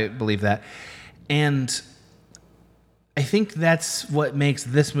if I believe that. And I think that's what makes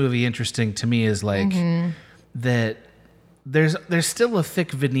this movie interesting to me is like that there's still a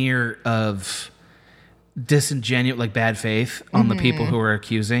thick veneer of disingenuous, like bad faith on the people who are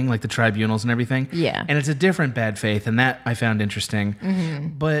accusing, like the tribunals and everything. Yeah. And it's a different bad faith, and that I found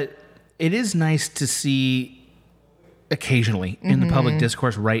interesting. But it is nice to see occasionally in the public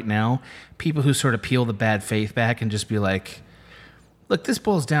discourse right now, people who sort of peel the bad faith back and just be like, look, this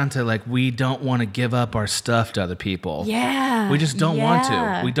boils down to like, we don't want to give up our stuff to other people. Yeah. We just don't want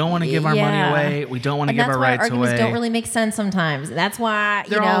to. We don't want to give our money away. We don't want to give our rights away. Arguments don't really make sense sometimes. That's why,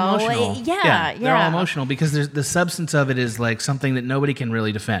 they're all emotional. Yeah. They're all emotional because the substance of it is like something that nobody can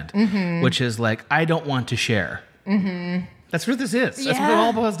really defend, which is like, I don't want to share. That's what this is. That's what it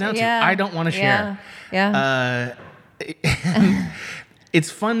all boils down to. I don't want to share. Yeah. It's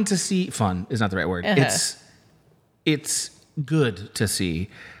fun to see. Fun is not the right word. It's good to see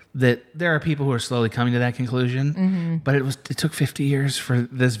that there are people who are slowly coming to that conclusion. But it took 50 years for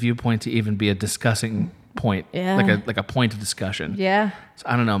this viewpoint to even be a discussing point, like a point of discussion. Yeah. So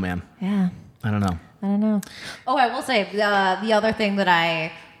I don't know, man. Yeah. I don't know. Oh, I will say the other thing that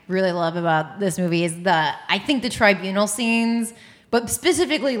I really love about this movie is I think the tribunal scenes, but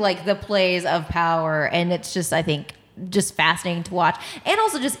specifically like the plays of power, and it's just, I think, just fascinating to watch, and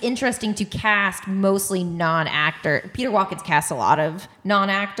also just interesting to cast mostly non-actor. Peter Watkins casts a lot of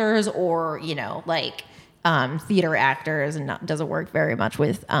non-actors, or like theater actors, and doesn't work very much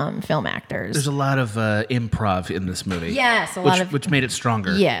with film actors. There's a lot of improv in this movie. Yes, which made it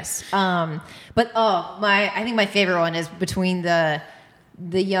stronger. Yes, but I think my favorite one is between the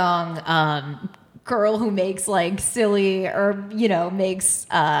young girl who makes like silly or makes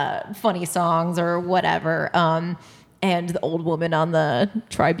funny songs or whatever, and the old woman on the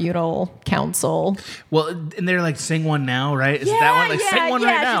tribunal council. Well, and they're like, sing one now, right? Is that one? Like, sing one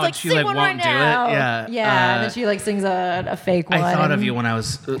right now. Like, and she like won't do it. Yeah. Yeah. And then she like sings a fake one. I thought of you when I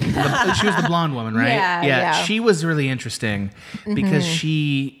was, she was the blonde woman, right? Yeah. She was really interesting because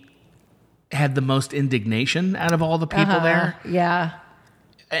she had the most indignation out of all the people there. Yeah.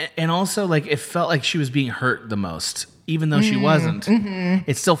 And also, like, it felt like she was being hurt the most, even though she wasn't.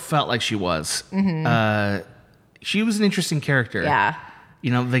 It still felt like she was. She was an interesting character. Yeah.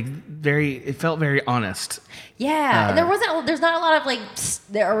 Like it felt very honest. Yeah. There's not a lot of like,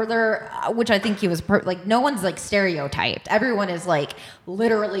 which I think he was, like, no one's like stereotyped. Everyone is like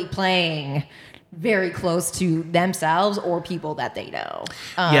literally playing very close to themselves or people that they know.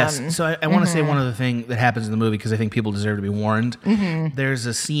 Yes. So I want to say one other thing that happens in the movie, because I think people deserve to be warned. There's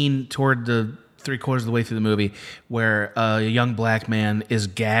a scene toward the 3/4 of the way through the movie where a young black man is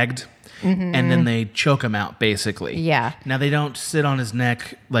gagged. And then they choke him out, basically. Yeah. Now, they don't sit on his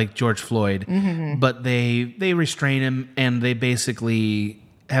neck like George Floyd, but they restrain him, and they basically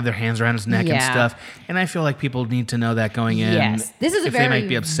have their hands around his neck and stuff. And I feel like people need to know that going in. Yes. This is if they might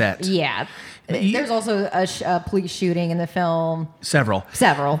be upset. Yeah. There's also a police shooting in the film. Several.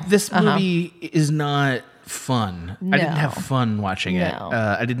 This movie is not fun. No. I didn't have fun watching it.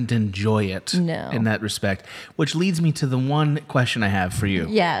 I didn't enjoy it in that respect, which leads me to the one question I have for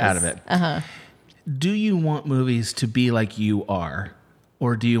you out of it. Do you want movies to be like you are,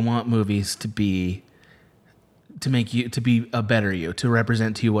 or do you want movies to be a better you, to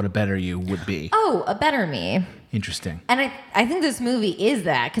represent to you what a better you would be? Oh, a better me. Interesting. And I think this movie is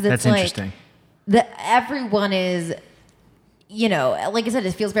that, because it's that's interesting. Everyone is, like I said,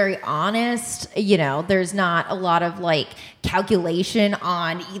 it feels very honest. There's not a lot of like calculation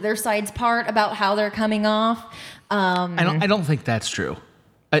on either side's part about how they're coming off. I don't think that's true,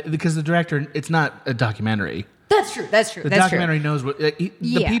 because the director, it's not a documentary. That's true. The documentary knows what the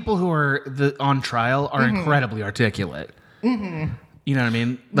people who are on trial are incredibly articulate. You know what I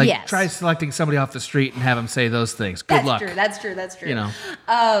mean? Like, try selecting somebody off the street and have them say those things. Good luck. That's true.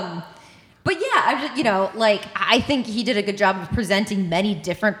 But yeah, I just, like, I think he did a good job of presenting many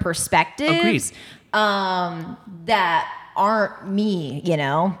different perspectives. Agreed. That aren't me,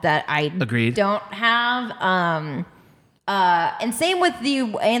 that I don't have. And same with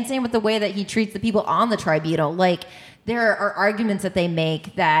the way that he treats the people on the tribunal. Like, there are arguments that they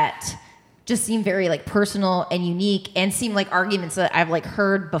make that just seem very like personal and unique, and seem like arguments that I've like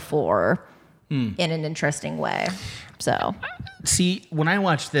heard before in an interesting way. So, see, when I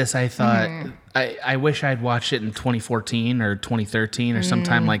watched this, I thought I wish I'd watched it in 2014 or 2013 or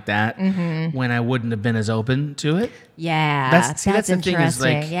sometime like that, when I wouldn't have been as open to it. Yeah, that's the thing. Is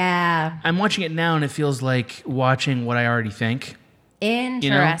like, I'm watching it now, and it feels like watching what I already think.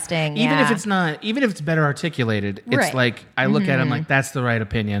 Interesting. Even if it's better articulated, it's like I look at it, I'm like, that's the right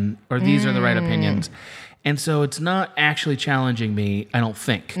opinion, or these are the right opinions. And so it's not actually challenging me, I don't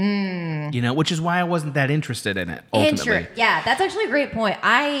think. Which is why I wasn't that interested in it, ultimately. Yeah, that's actually a great point.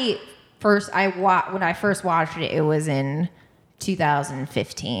 I when I first watched it, it was in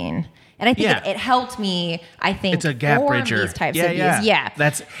 2015. And I think it helped me, I think, it's a gap bridger. These types of views. Yeah.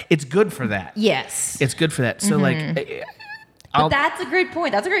 It's good for that. Yes. It's good for that. So but that's a great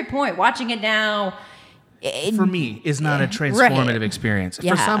point. That's a great point. Watching it now, for me, is not a transformative experience.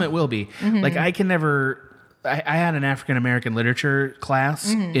 Yeah. For some, it will be. Like I can never. I had an African American literature class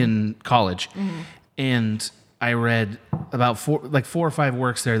in college, and I read about four or five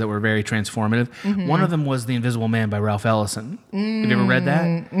works there that were very transformative. One of them was The Invisible Man by Ralph Ellison. Have you ever read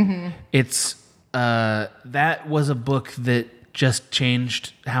that? It's that was a book that just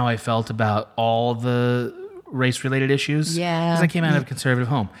changed how I felt about all the race-related issues. Yeah, because I came out of a conservative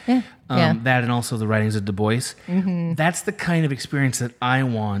home. That and also the writings of Du Bois. That's the kind of experience that I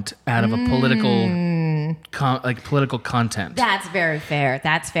want out of a political content. That's very fair.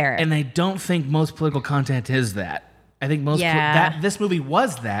 That's fair. And I don't think most political content is that. I think this movie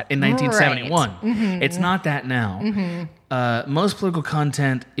was that in 1971. Right. It's not that now. Most political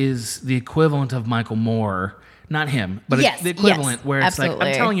content is the equivalent of Michael Moore. Not him, but it's the equivalent where it's like,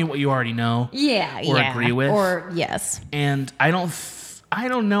 I'm telling you what you already know. Or agree with. And I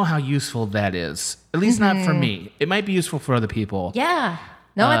don't know how useful that is. At least not for me. It might be useful for other people. Yeah.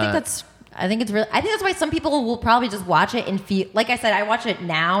 No, I think that's why some people will probably just watch it and feel, like I said, I watch it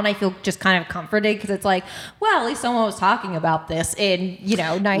now and I feel just kind of comforted because it's like, well, at least someone was talking about this in,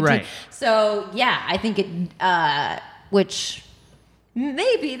 19. Right. So yeah, I think it, which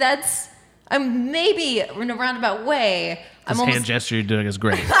maybe that's, maybe in a roundabout way. This hand gesture you're doing is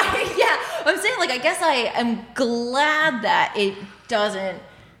great. I'm saying, like, I guess I am glad that it doesn't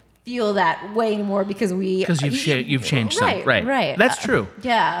feel that way anymore because you've changed some. Right. That's true.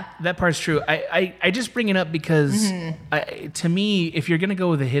 That part's true. I just bring it up because to me, if you're gonna go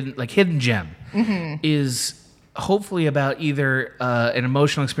with a hidden gem, is hopefully about either an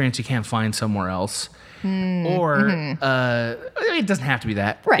emotional experience you can't find somewhere else. Or it doesn't have to be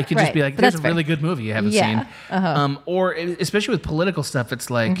that. It could just be like, there's a really good movie you haven't seen. Or especially with political stuff, it's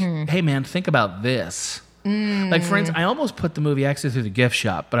like, hey man, think about this. Like for instance, I almost put the movie Exit Through the Gift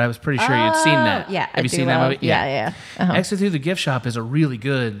Shop, but I was pretty sure you'd seen that. Have you seen that movie? Yeah. Exit Through the Gift Shop is a really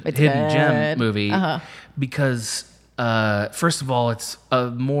good hidden gem movie because first of all, it's a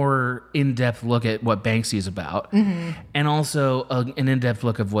more in-depth look at what Banksy is about, and also an in-depth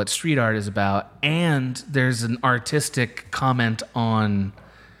look of what street art is about. And there's an artistic comment on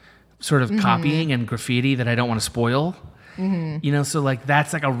sort of copying and graffiti that I don't want to spoil. So like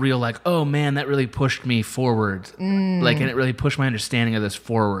that's like a real like, oh man, that really pushed me forward. Like, and it really pushed my understanding of this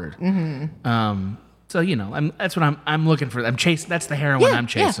forward. So that's what I'm looking for. I'm chasing. That's the heroine I'm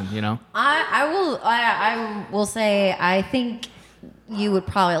chasing. I will say I think you would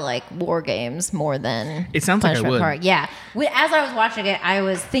probably like War Games more than. It sounds like I would. Park. Yeah. As I was watching it, I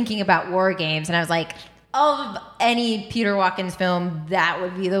was thinking about War Games, and I was like, of any Peter Watkins film, that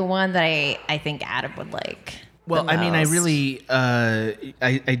would be the one that I think Adam would like. Well, I mean, I really,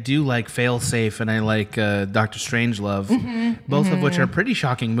 I do like Failsafe and I like Doctor Strangelove, both of which are pretty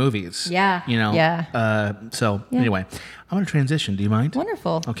shocking movies. Yeah. Anyway, I'm going to transition. Do you mind?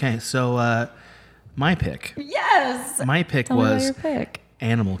 Wonderful. Okay, so my pick. Yes. My pick was your pick.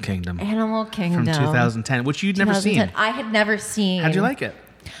 Animal Kingdom. Animal Kingdom. From 2010, which you'd never seen. I had never seen. How'd you like it?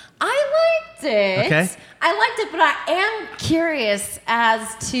 I liked it. Okay. I liked it, but I am curious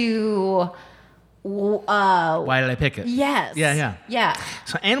as to... why did I pick it? Yes. Yeah.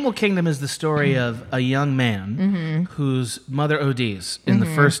 So Animal Kingdom is the story of a young man whose mother ODs in the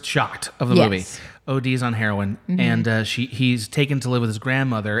first shot of the movie. ODs on heroin, and he's taken to live with his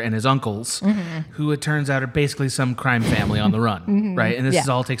grandmother and his uncles, who it turns out are basically some crime family on the run, right? And this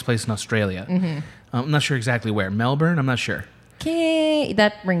all takes place in Australia. I'm not sure exactly where. Melbourne? I'm not sure. Okay,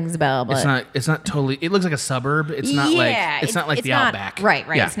 that rings a bell, but it's not totally. It looks like a suburb. It's not like the outback. Right.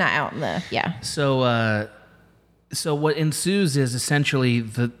 Yeah. It's not out in the So what ensues is essentially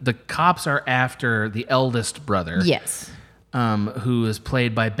the cops are after the eldest brother. Yes. Who is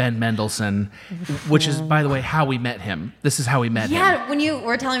played by Ben Mendelsohn, which is, by the way, how we met him. This is how we met him. Yeah, when you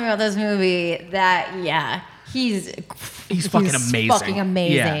were telling me about this movie, he's fucking amazing. Fucking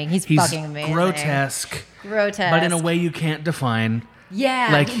amazing. Yeah. He's fucking amazing. Grotesque, but in a way you can't define. Yeah,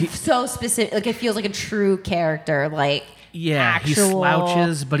 like so specific. Like it feels like a true character. Like he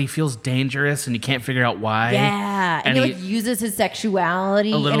slouches, but he feels dangerous, and you can't figure out why. Yeah, and he like uses his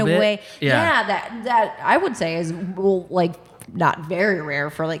sexuality in a way. Yeah, that I would say is like not very rare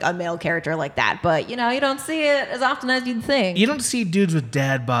for like a male character like that. But you don't see it as often as you'd think. You don't see dudes with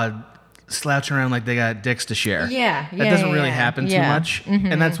dad bod slouching around like they got dicks to share. That doesn't really happen too much,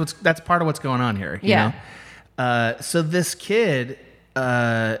 and that's part of what's going on here. You know? So this kid,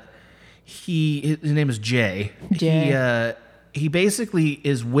 his name is Jay. He basically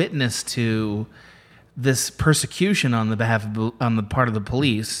is witness to this persecution on the part of the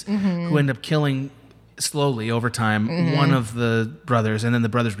police, who end up killing slowly over time one of the brothers, and then the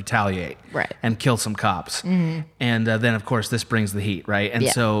brothers retaliate and kill some cops. And then, of course, this brings the heat, right? And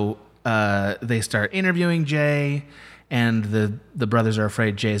so they start interviewing Jay, and the brothers are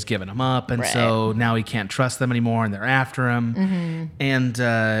afraid Jay's given him up, and so now he can't trust them anymore, and they're after him. And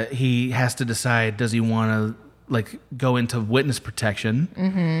he has to decide, does he want to go into witness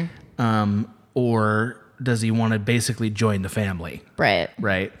protection, or does he want to basically join the family? Right.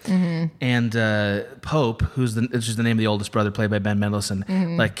 And Pope, which is the name of the oldest brother, played by Ben Mendelsohn,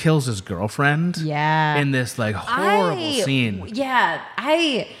 kills his girlfriend. In this horrible scene.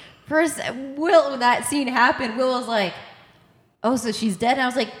 First, when that scene happened, Will was like, "Oh, so she's dead?" And I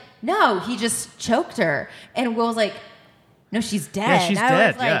was like, "No, he just choked her." And Will was like, "No, she's dead." Yeah, she's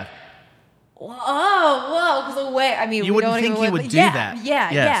dead. Was whoa, because the way, I mean, you wouldn't think he would do that.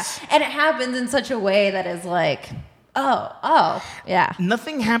 Yeah. And it happens in such a way that is like, oh, yeah.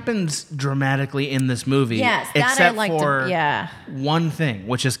 Nothing happens dramatically in this movie, except for one thing,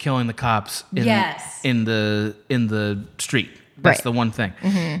 which is killing the cops in the street. That's the one thing.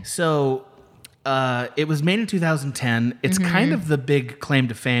 So it was made in 2010. It's kind of the big claim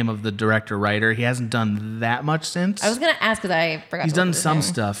to fame of the director-writer. He hasn't done that much since. I was going to ask because I forgot. He's done some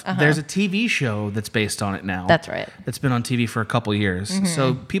stuff. There's a TV show that's based on it now. That's right. That's been on TV for a couple years.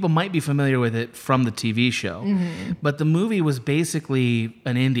 So people might be familiar with it from the TV show. But the movie was basically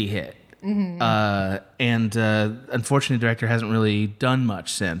an indie hit. And unfortunately, the director hasn't really done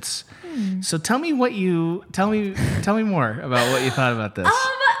much since. So tell me more about what you thought about this.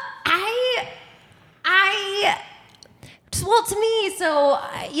 Well, to me, so,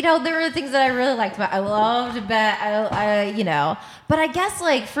 there were things that I really liked about it. I loved Bet, but I guess,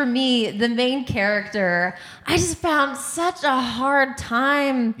 for me, the main character, I just found such a hard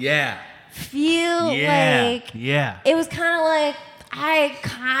time. It was kind of like, I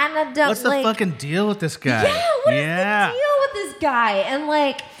kind of don't. What's the fucking deal with this guy? What is the deal with this guy? And,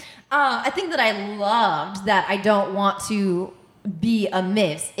 I think that I loved that I don't want to be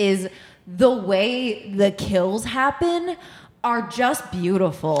amiss is the way the kills happen are just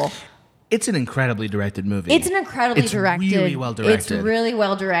beautiful. It's an incredibly directed movie. It's really well directed. It's really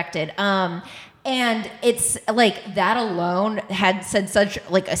well directed. And it's that alone had said such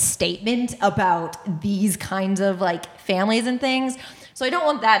a statement about these kinds of families and things. So I don't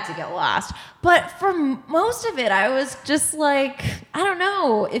want that to get lost. But for most of it, I was just I don't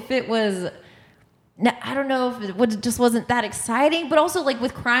know if it was. I don't know if it just wasn't that exciting, but also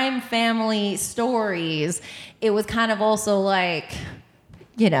with crime family stories, it was kind of also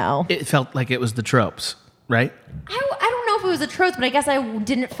It felt like it was the tropes, right? I don't know if it was the tropes, but I guess I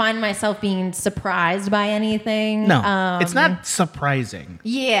didn't find myself being surprised by anything. No, it's not surprising.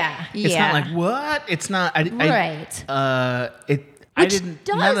 It's not what? It's not. Which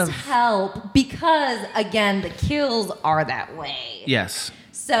does help because, again, the kills are that way. Yes.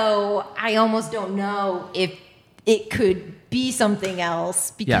 So I almost don't know if it could be something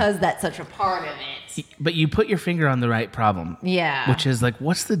else because that's such a part of it. But you put your finger on the right problem. Yeah. Which is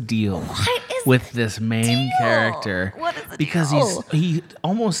what's the deal with this main character? What is the because deal? he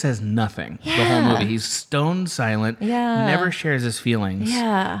almost says nothing the whole movie. He's stone silent. Never shares his feelings.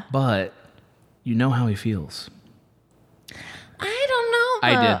 But you know how he feels. I don't know.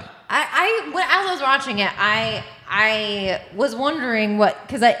 I did. As I was watching it, I was wondering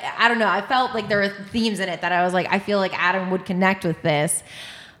because I don't know. I felt like there were themes in it that I was I feel like Adam would connect with this.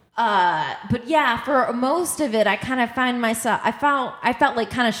 But yeah, for most of it, I kind of find myself. I felt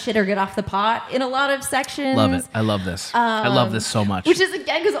like kind of shit or get off the pot in a lot of sections. Love it. I love this. I love this so much. Which is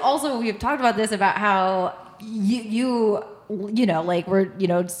again because also we've talked about this about how you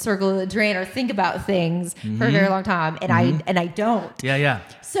we're circle the drain or think about things for a very long time, and I don't.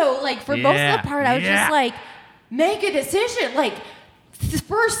 So for most of the part, I was just make a decision. The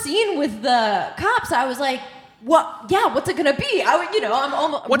first scene with the cops, I was like, what? Yeah, what's it gonna be? I'm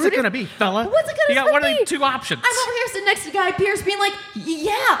almost. What's it gonna be, fella? What's it gonna be? You got one of the two options. I'm over here sitting next to Guy Pearce, being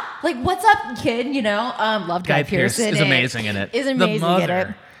what's up, kid? Loved Guy Pearce is amazing in it. Is amazing in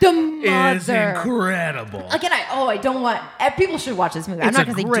it. The mother is incredible. Again, I don't want. People should watch this movie. I'm not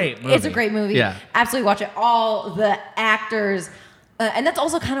going to say movie. It's a great movie. Yeah. Absolutely watch it. All the actors. And that's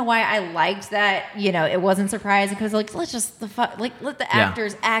also kind of why I liked that, it wasn't surprising because let's just let the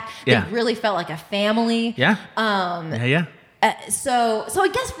actors act. They really felt like a family. Yeah. So I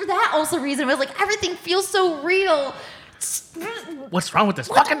guess for that also reason, it was everything feels so real. What's wrong with this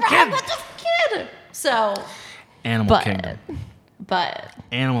fucking kid? What's wrong with this kid? So. Animal Kingdom. but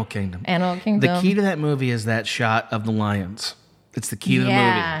Animal Kingdom. The key to that movie is that shot of the lions. It's the key to the movie.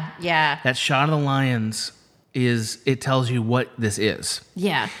 Yeah. That shot of the lions it tells you what this is.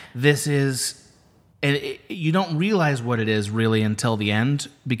 Yeah. This is, and you don't realize what it is really until the end,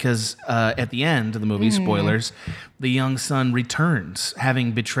 because at the end of the movie, spoilers, the young son returns,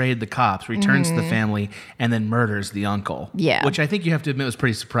 having betrayed the cops, returns to the family, and then murders the uncle. Yeah. Which I think you have to admit was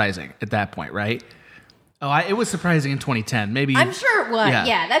pretty surprising at that point, right? Oh, it was surprising in 2010. Maybe I'm sure it was.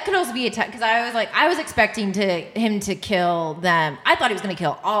 Yeah, that could also be a time, because I was expecting him to kill them. I thought he was going to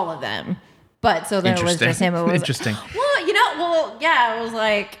kill all of them, but so then it was just him. It was interesting. Well, it was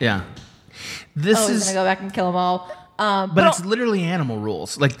like this he's is going to go back and kill them all. But it's literally animal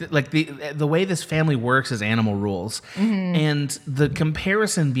rules. Like the way this family works is animal rules, and the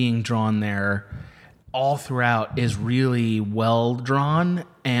comparison being drawn there all throughout is really well drawn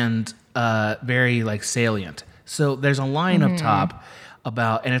and very like salient. So there's a line up top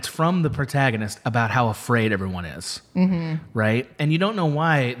about, and it's from the protagonist, about how afraid everyone is, right? And you don't know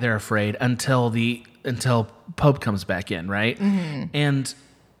why they're afraid until Pope comes back in, right? And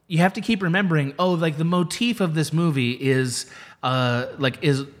you have to keep remembering, like the motif of this movie is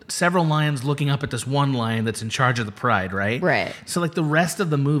several lions looking up at this one lion that's in charge of the pride, right? Right. So like the rest of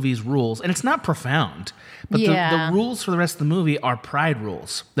the movie's rules, and it's not profound, but the rules for the rest of the movie are pride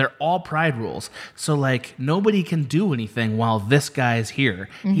rules. They're all pride rules. So like nobody can do anything while this guy's here.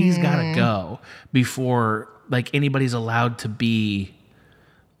 He's got to go before like anybody's allowed to be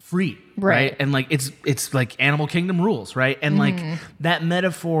free, right? And like it's like Animal Kingdom rules, right? And like that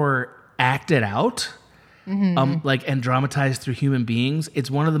metaphor acted out, like and dramatized through human beings. It's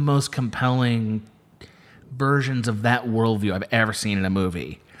one of the most compelling versions of that worldview I've ever seen in a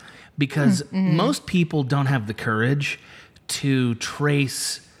movie, because most people don't have the courage to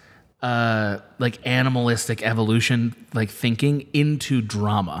trace like animalistic evolution, like thinking, into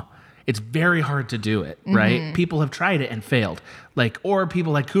drama. It's very hard to do it, right? People have tried it and failed. Or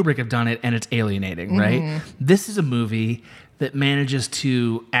people like Kubrick have done it and it's alienating, right? This is a movie that manages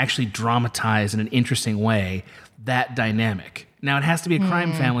to actually dramatize in an interesting way that dynamic. Now, it has to be a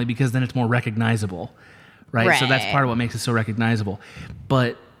crime family because then it's more recognizable, right? So that's part of what makes it so recognizable.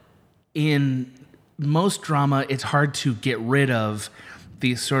 But in most drama, it's hard to get rid of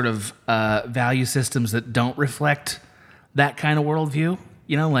these sort of value systems that don't reflect that kind of worldview.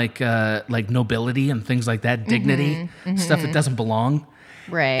 You know, like nobility and things like that, dignity, stuff that doesn't belong.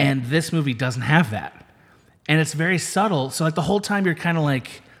 Right. And this movie doesn't have that. And it's very subtle. So like the whole time you're kind of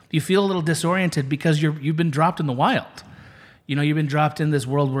like, you feel a little disoriented because you've been dropped in the wild. You know, you've been dropped in this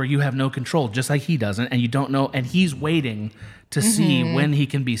world where you have no control, just like he doesn't, and you don't know, and he's waiting to see when he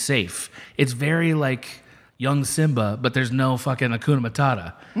can be safe. It's very like young Simba, but there's no fucking Hakuna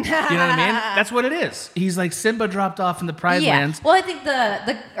Matata. You know what I mean? That's what it is. He's like Simba dropped off in the Pride Lands. Well, I think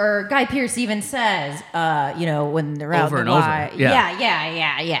or Guy Pearce even says, when they're out over the and Y. over.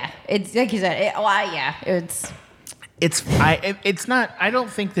 Yeah. It's like you said. It's not. I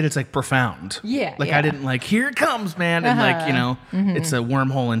don't think that it's like profound. Yeah. I didn't like, here it comes, man, and it's a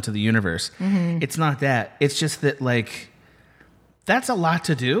wormhole into the universe. It's not that. It's just that like that's a lot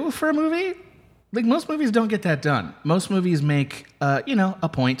to do for a movie. Like most movies don't get that done. Most movies make a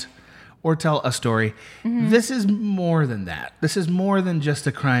point or tell a story. This is more than that. This is more than just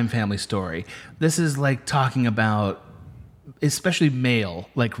a crime family story. This is like talking about especially male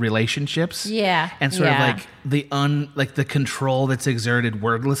like relationships. Yeah. And sort of like the control that's exerted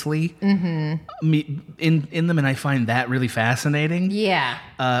wordlessly in them, and I find that really fascinating. Yeah.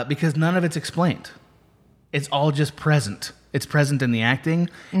 Because none of it's explained. It's all just present. It's present in the acting.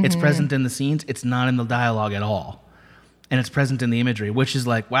 It's present in the scenes. It's not in the dialogue at all. And it's present in the imagery, which is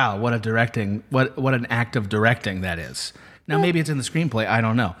like, wow, what an act of directing that is. Now, maybe it's in the screenplay. I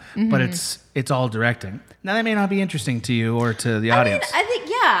don't know. But it's all directing. Now, that may not be interesting to you or to the audience. I think,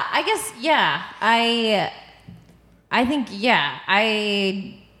 I guess, I think,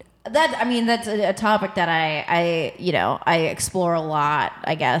 that's a topic that I explore a lot,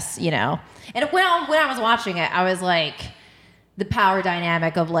 I guess, And when I was watching it, I was like, the power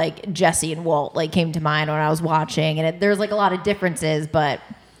dynamic of like Jesse and Walt like came to mind when I was watching, and there's like a lot of differences, but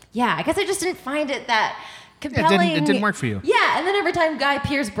I guess I just didn't find it that compelling. It didn't work for you. Yeah, and then every time Guy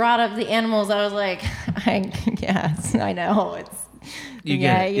Pearce brought up the animals, I was like, yes, I know. You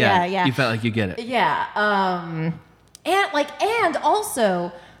get it. Yeah. You felt like you get it. Yeah. And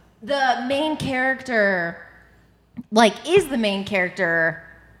also the main character, is the main character,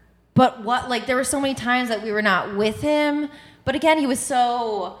 but there were so many times that we were not with him. But again, he was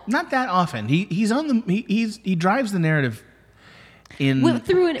so not that often. He drives the narrative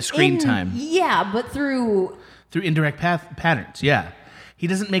through screen time. Yeah, but through through indirect patterns. Yeah. He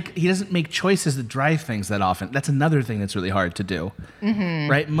doesn't make choices that drive things that often. That's another thing that's really hard to do.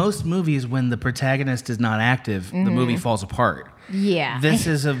 Right? Most movies, when the protagonist is not active, the movie falls apart. Yeah. This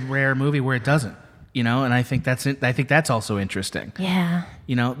is a rare movie where it doesn't. And I think that's also interesting. Yeah.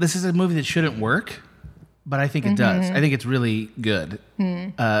 This is a movie that shouldn't work, but I think it does. I think it's really good,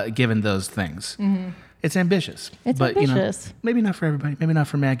 given those things. It's ambitious. It's ambitious. Maybe not for everybody. Maybe not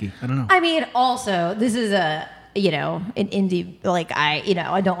for Maggie. I don't know. I mean, also, this is an indie,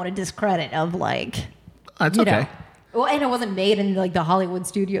 I don't want to discredit of That's okay. Well, and it wasn't made in the Hollywood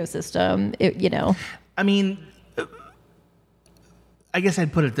studio system, I mean, I guess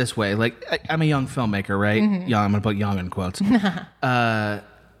I'd put it this way. I'm a young filmmaker, right? Young, I'm going to put young in quotes.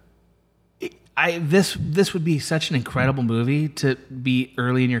 This would be such an incredible movie to be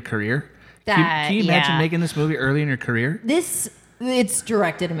early in your career. Can you imagine making this movie early in your career? It's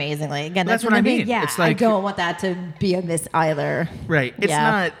directed amazingly. Again, that's what I mean. Yeah, it's I don't want that to be a miss either. Right. It's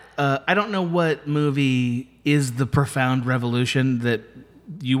not. I don't know what movie is the profound revolution that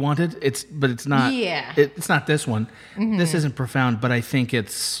you wanted. But it's not. Yeah. It's not this one. This isn't profound, but I think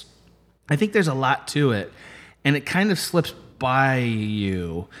there's a lot to it, and it kind of slips by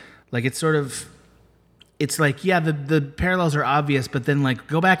you. It's like, yeah, the parallels are obvious, but then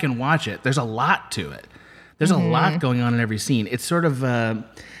go back and watch it. There's a lot to it. There's a lot going on in every scene. It's sort of,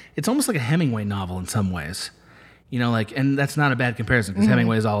 it's almost like a Hemingway novel in some ways. And that's not a bad comparison because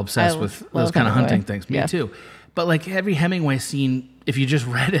Hemingway is all obsessed with those kind of hunting things. Me too. But every Hemingway scene, if you just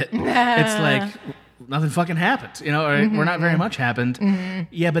read it, it's like nothing fucking happened, or not very much happened.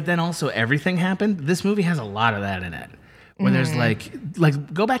 Yeah, but then also everything happened. This movie has a lot of that in it. Where there's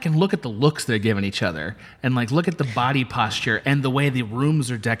go back and look at the looks they're giving each other and look at the body posture and the way the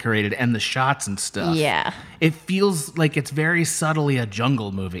rooms are decorated and the shots and stuff. Yeah. It feels like it's very subtly a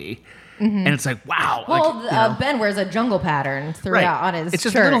jungle movie. And it's wow. Well, Ben wears a jungle pattern throughout on his shirt. It's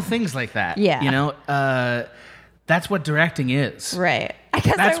just little things like that. Yeah. That's what directing is. Right.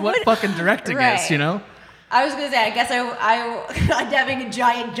 That's what fucking directing is, I was going to say, I guess I'm having a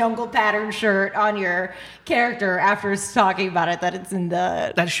giant jungle pattern shirt on your character after talking about it, that it's in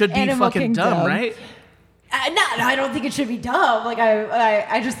the That should be Animal fucking Kingdom. dumb, right? No, I don't think it should be dumb.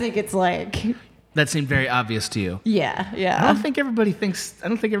 I just think it's That seemed very obvious to you. Yeah. I don't think everybody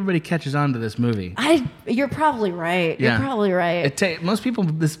catches on to this movie. You're probably right. Yeah. You're probably right. Most people,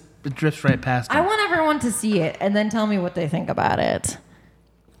 it drifts right past them. I want everyone to see it and then tell me what they think about it.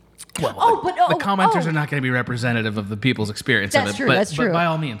 Well, the commenters are not going to be representative of the people's experience of it. That's true. But by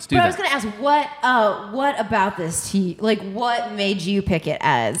all means, do that. But I was going to ask, what about this what made you pick it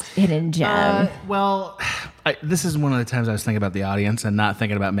as Hidden Gem? This is one of the times I was thinking about the audience and not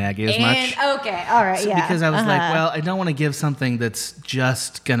thinking about Maggie as much. Okay, all right, yeah. Because I was I don't want to give something that's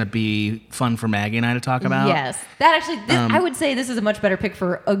just going to be fun for Maggie and I to talk about. Yes. That actually, I would say this is a much better pick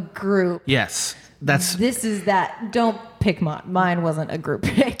for a group. Yes. Don't pick mine. Mine wasn't a group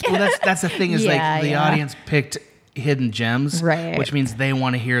pick. Well, that's the thing is the audience picked Hidden Gems, right? Which means they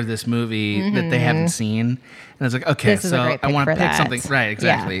want to hear this movie that they haven't seen, and it's okay, so I want to pick something, right?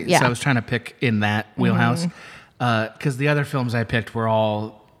 Exactly. Yeah. So I was trying to pick in that wheelhouse because the other films I picked were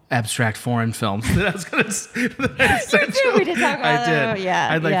all abstract foreign films. That I was going to. We did talk about that. I did. Yeah.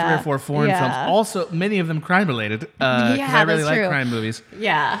 I had 3 or 4 foreign films. Also, many of them crime related. I really like crime movies.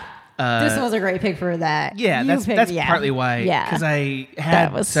 Yeah. This was a great pick for that. Yeah, that's partly why. Yeah, because I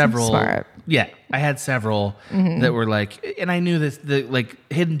had several. Smart. Yeah, I had several that were and I knew the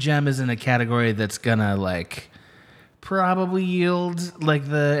Hidden Gem is in a category that's gonna probably yield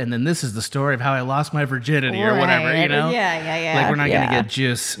and then this is the story of how I lost my virginity or whatever, Yeah. We're not gonna get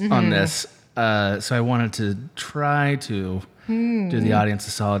juice on this, so I wanted to try to do the audience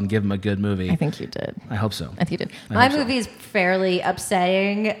a solid and give them a good movie. I think you did. I hope so. I think you did. My movie is fairly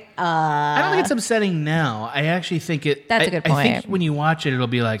upsetting. I don't think it's upsetting now. I actually think it. That's a good point. I think when you watch it, it'll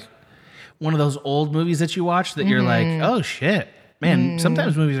be like one of those old movies that you watch that you're like, oh shit. Man,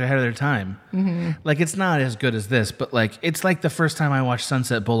 sometimes movies are ahead of their time. It's not as good as this, but it's like the first time I watched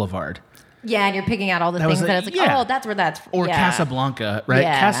Sunset Boulevard. Yeah, and you're picking out all the things that it's that's where that's... Or Casablanca, right?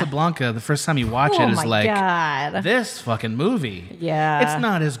 Yeah. Casablanca, the first time you watch it is God. This fucking movie. Yeah. It's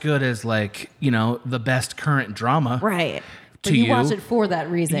not as good as the best current drama. Right. But you watch it for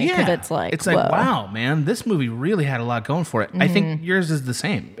that reason, because it's whoa. Wow, man, this movie really had a lot going for it. I think yours is the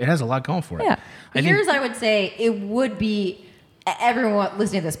same. It has a lot going for it. Yeah. Yours, I would say, it would be... Everyone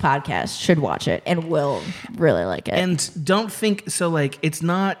listening to this podcast should watch it and will really like it. And don't think it's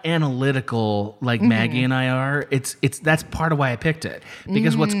not analytical like Maggie and I are. It's that's part of why I picked it,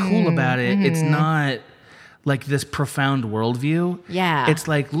 because what's cool about it, it's not like this profound worldview. Yeah. It's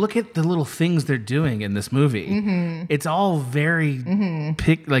like, look at the little things they're doing in this movie. Mm-hmm. It's all very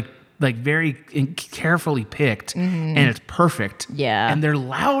very carefully picked, and it's perfect. Yeah. And they're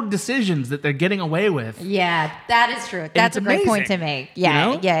loud decisions that they're getting away with. Yeah, that is true. That's a great point to make.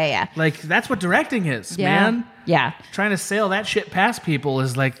 Yeah, yeah. Like, that's what directing is, man. Yeah. Trying to sail that shit past people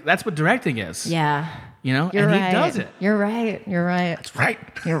is like, that's what directing is. Yeah. You know? You're and right. he does it. You're right. That's right.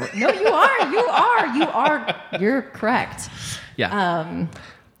 No, you are. You're correct. Yeah.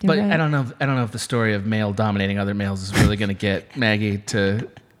 But right. I don't know if the story of male dominating other males is really going to get Maggie to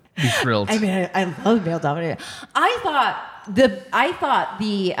be thrilled. I mean, I love male dominating. I thought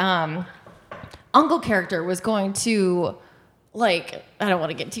the uncle character was going to, like, I don't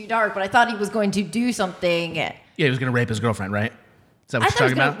want to get too dark, but I thought he was going to do something. Yeah, he was going to rape his girlfriend, right? Is that what you're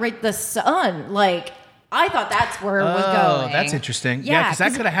talking about? I thought he was going to rape the son. Like, I thought that's where it was going. Oh, that's interesting. Yeah, because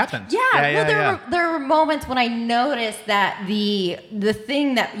that could have happened. Yeah, there were moments when I noticed that the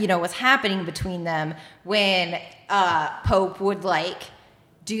thing that, was happening between them when Pope would, like,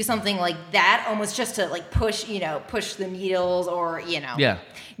 do something like that, almost just to, like, push the needles or,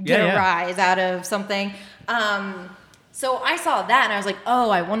 get a rise out of something. So I saw that and I was like, oh,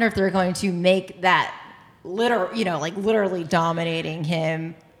 I wonder if they're going to make that literally dominating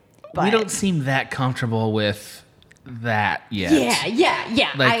him. But we don't seem that comfortable with that yet.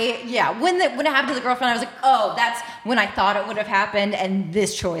 Yeah. Like, when it happened to the girlfriend, I was like, oh, that's when I thought it would have happened, and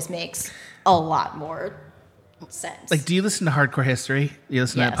this choice makes a lot more sense. Like, do you listen to Hardcore History? You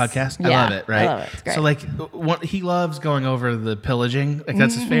listen to that podcast? Yeah, I love it, right? I love it. It's great. So, like, he loves going over the pillaging. Like,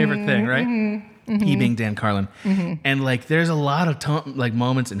 that's his favorite thing, right? Mm-hmm. He being Dan Carlin. Mm-hmm. And, like, there's a lot of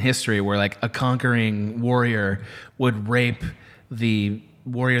moments in history where, like, a conquering warrior would rape the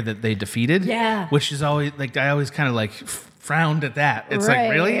warrior that they defeated. Yeah. Which is always, like, I always kind of, like, frowned at that. It's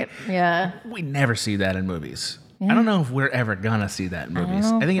like, really? Yeah. We never see that in movies. I don't know if we're ever gonna see that in movies.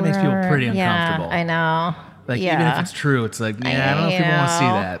 I think it makes people pretty uncomfortable. Yeah, I know. Like, even if it's true, it's like, I don't know if people want to see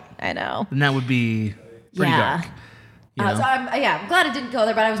that. I know. And that would be pretty dark. So I'm glad it didn't go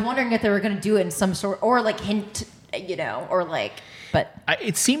there, but I was wondering if they were going to do it in some sort, or like hint, or like, but.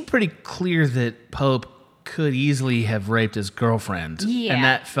 It seemed pretty clear that Pope could easily have raped his girlfriend. Yeah. And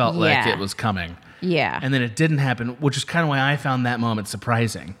that felt like it was coming. Yeah. And then it didn't happen, which is kind of why I found that moment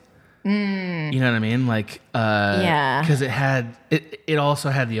surprising. You know what I mean? Like, because it also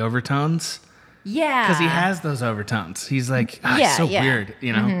had the overtones. Yeah. Because he has those overtones. He's like, it's so weird,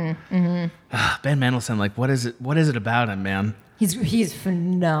 Mm-hmm, mm-hmm. Ben Mendelsohn, like, what is it about him, man? He's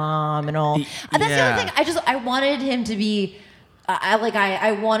phenomenal. That's the other thing. I wanted him to be,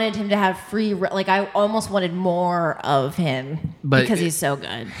 I wanted him to have free, like, I almost wanted more of him because he's so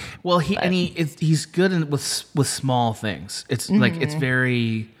good. Well, he's good with small things. It's like, it's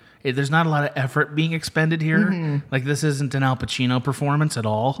very... There's not a lot of effort being expended here. Mm-hmm. Like, this isn't an Al Pacino performance at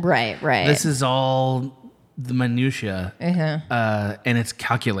all. Right. This is all the minutia, and it's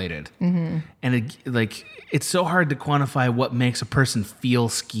calculated. Mm-hmm. And it's so hard to quantify what makes a person feel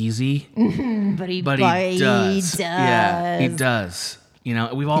skeezy. Mm-hmm. But he does. Yeah, he does.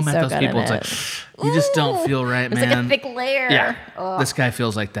 We've all met those people. It's like, you just don't feel right, man. It's like a thick layer. Yeah. Oh. This guy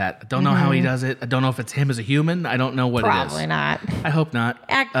feels like that. I don't know how he does it. I don't know if it's him as a human. I don't know what it is. Probably not. I hope not.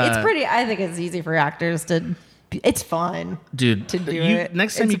 It's pretty, I think it's easy for actors to, it's fun. Dude, to do it.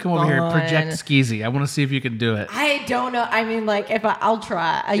 Next time you come over here, project skeezy. I want to see if you can do it. I don't know. I mean, like, I'll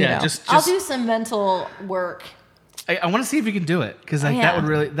try. I'll do some mental work. I want to see if you can do it, because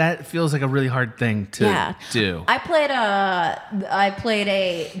that feels like a really hard thing to do. I played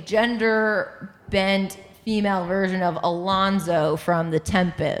a gender bent female version of Alonzo from The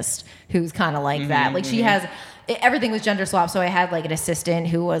Tempest, who's kind of like that. Like, she has everything was gender swapped. So I had, like, an assistant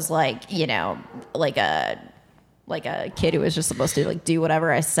who was like, like a kid who was just supposed to, like, do whatever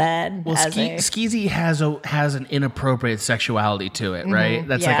I said. Well, skeezy has an inappropriate sexuality to it, right?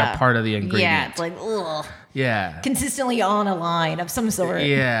 That's like a part of the ingredient. Yeah, it's like, ugh. Yeah. Consistently on a line of some sort.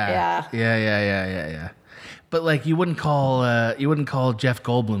 Yeah. But, like, you wouldn't call Jeff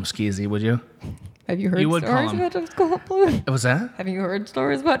Goldblum skeezy, would you? Have you heard stories about Jeff Goldblum? What's that? Have you heard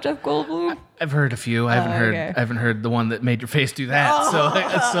stories about Jeff Goldblum? I've heard a few. I haven't heard the one that made your face do that.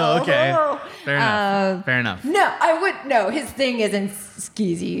 So okay. Fair enough. No, I would no. His thing isn't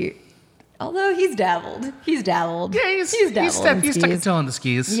skeezy. Although he's dabbled. Yeah, he's dabbled. He's stuck his toe on the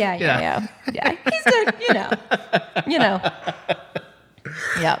skis. Yeah. He's good,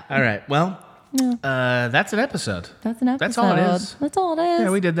 Yeah. All right. Well, that's an episode. That's an episode. That's all it is. That's all it is. Yeah,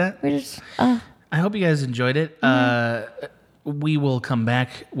 we did that. We just. I hope you guys enjoyed it. We will come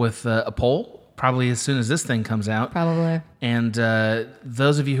back with a poll probably as soon as this thing comes out. Probably. And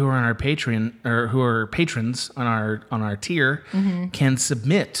those of you who are on our Patreon or who are patrons on our tier can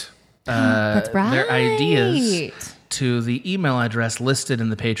submit That's right. their ideas to the email address listed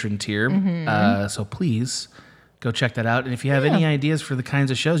in the patron tier. So please go check that out. And if you have any ideas for the kinds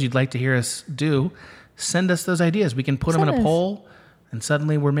of shows you'd like to hear us do, send us those ideas. We can put them in a poll, and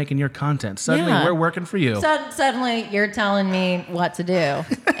suddenly we're making your content. Suddenly we're working for you. Suddenly you're telling me what to do.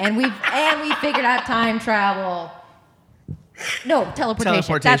 And we figured out time travel. No,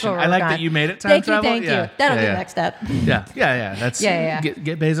 teleportation. That's what we're I like that you made it time travel. Thank you. That'll be the next step. Yeah. That's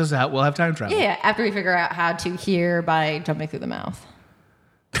Get Bezos out. We'll have time travel. Yeah, after we figure out how to hear by jumping through the mouth.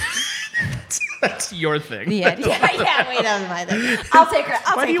 That's your thing. Yeah. Wait, that was my thing. I'll take care of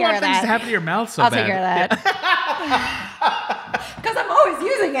that. Why do you want things to happen to your mouth so bad? I'll take care of that. Because I'm always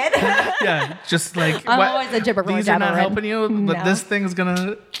using it. Yeah, just like I'm always a gibber. These are not helping you, but this thing's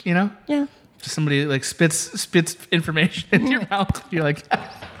gonna, Yeah. Just somebody like spits information in your mouth. You're like,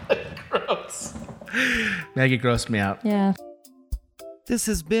 gross. Maggie grossed me out. Yeah. This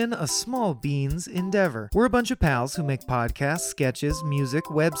has been a Small Beans endeavor. We're a bunch of pals who make podcasts, sketches,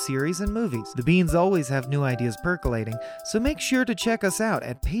 music, web series, and movies. The Beans always have new ideas percolating, so make sure to check us out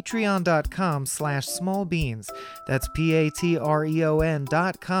at patreon.com/smallbeans. That's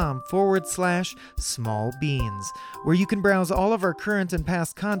patreon.com/smallbeans, where you can browse all of our current and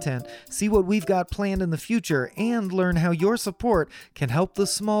past content, see what we've got planned in the future, and learn how your support can help the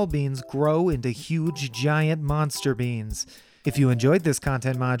small beans grow into huge, giant monster beans. If you enjoyed this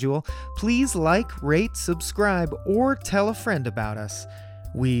content module, please like, rate, subscribe, or tell a friend about us.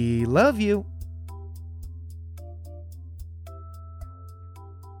 We love you.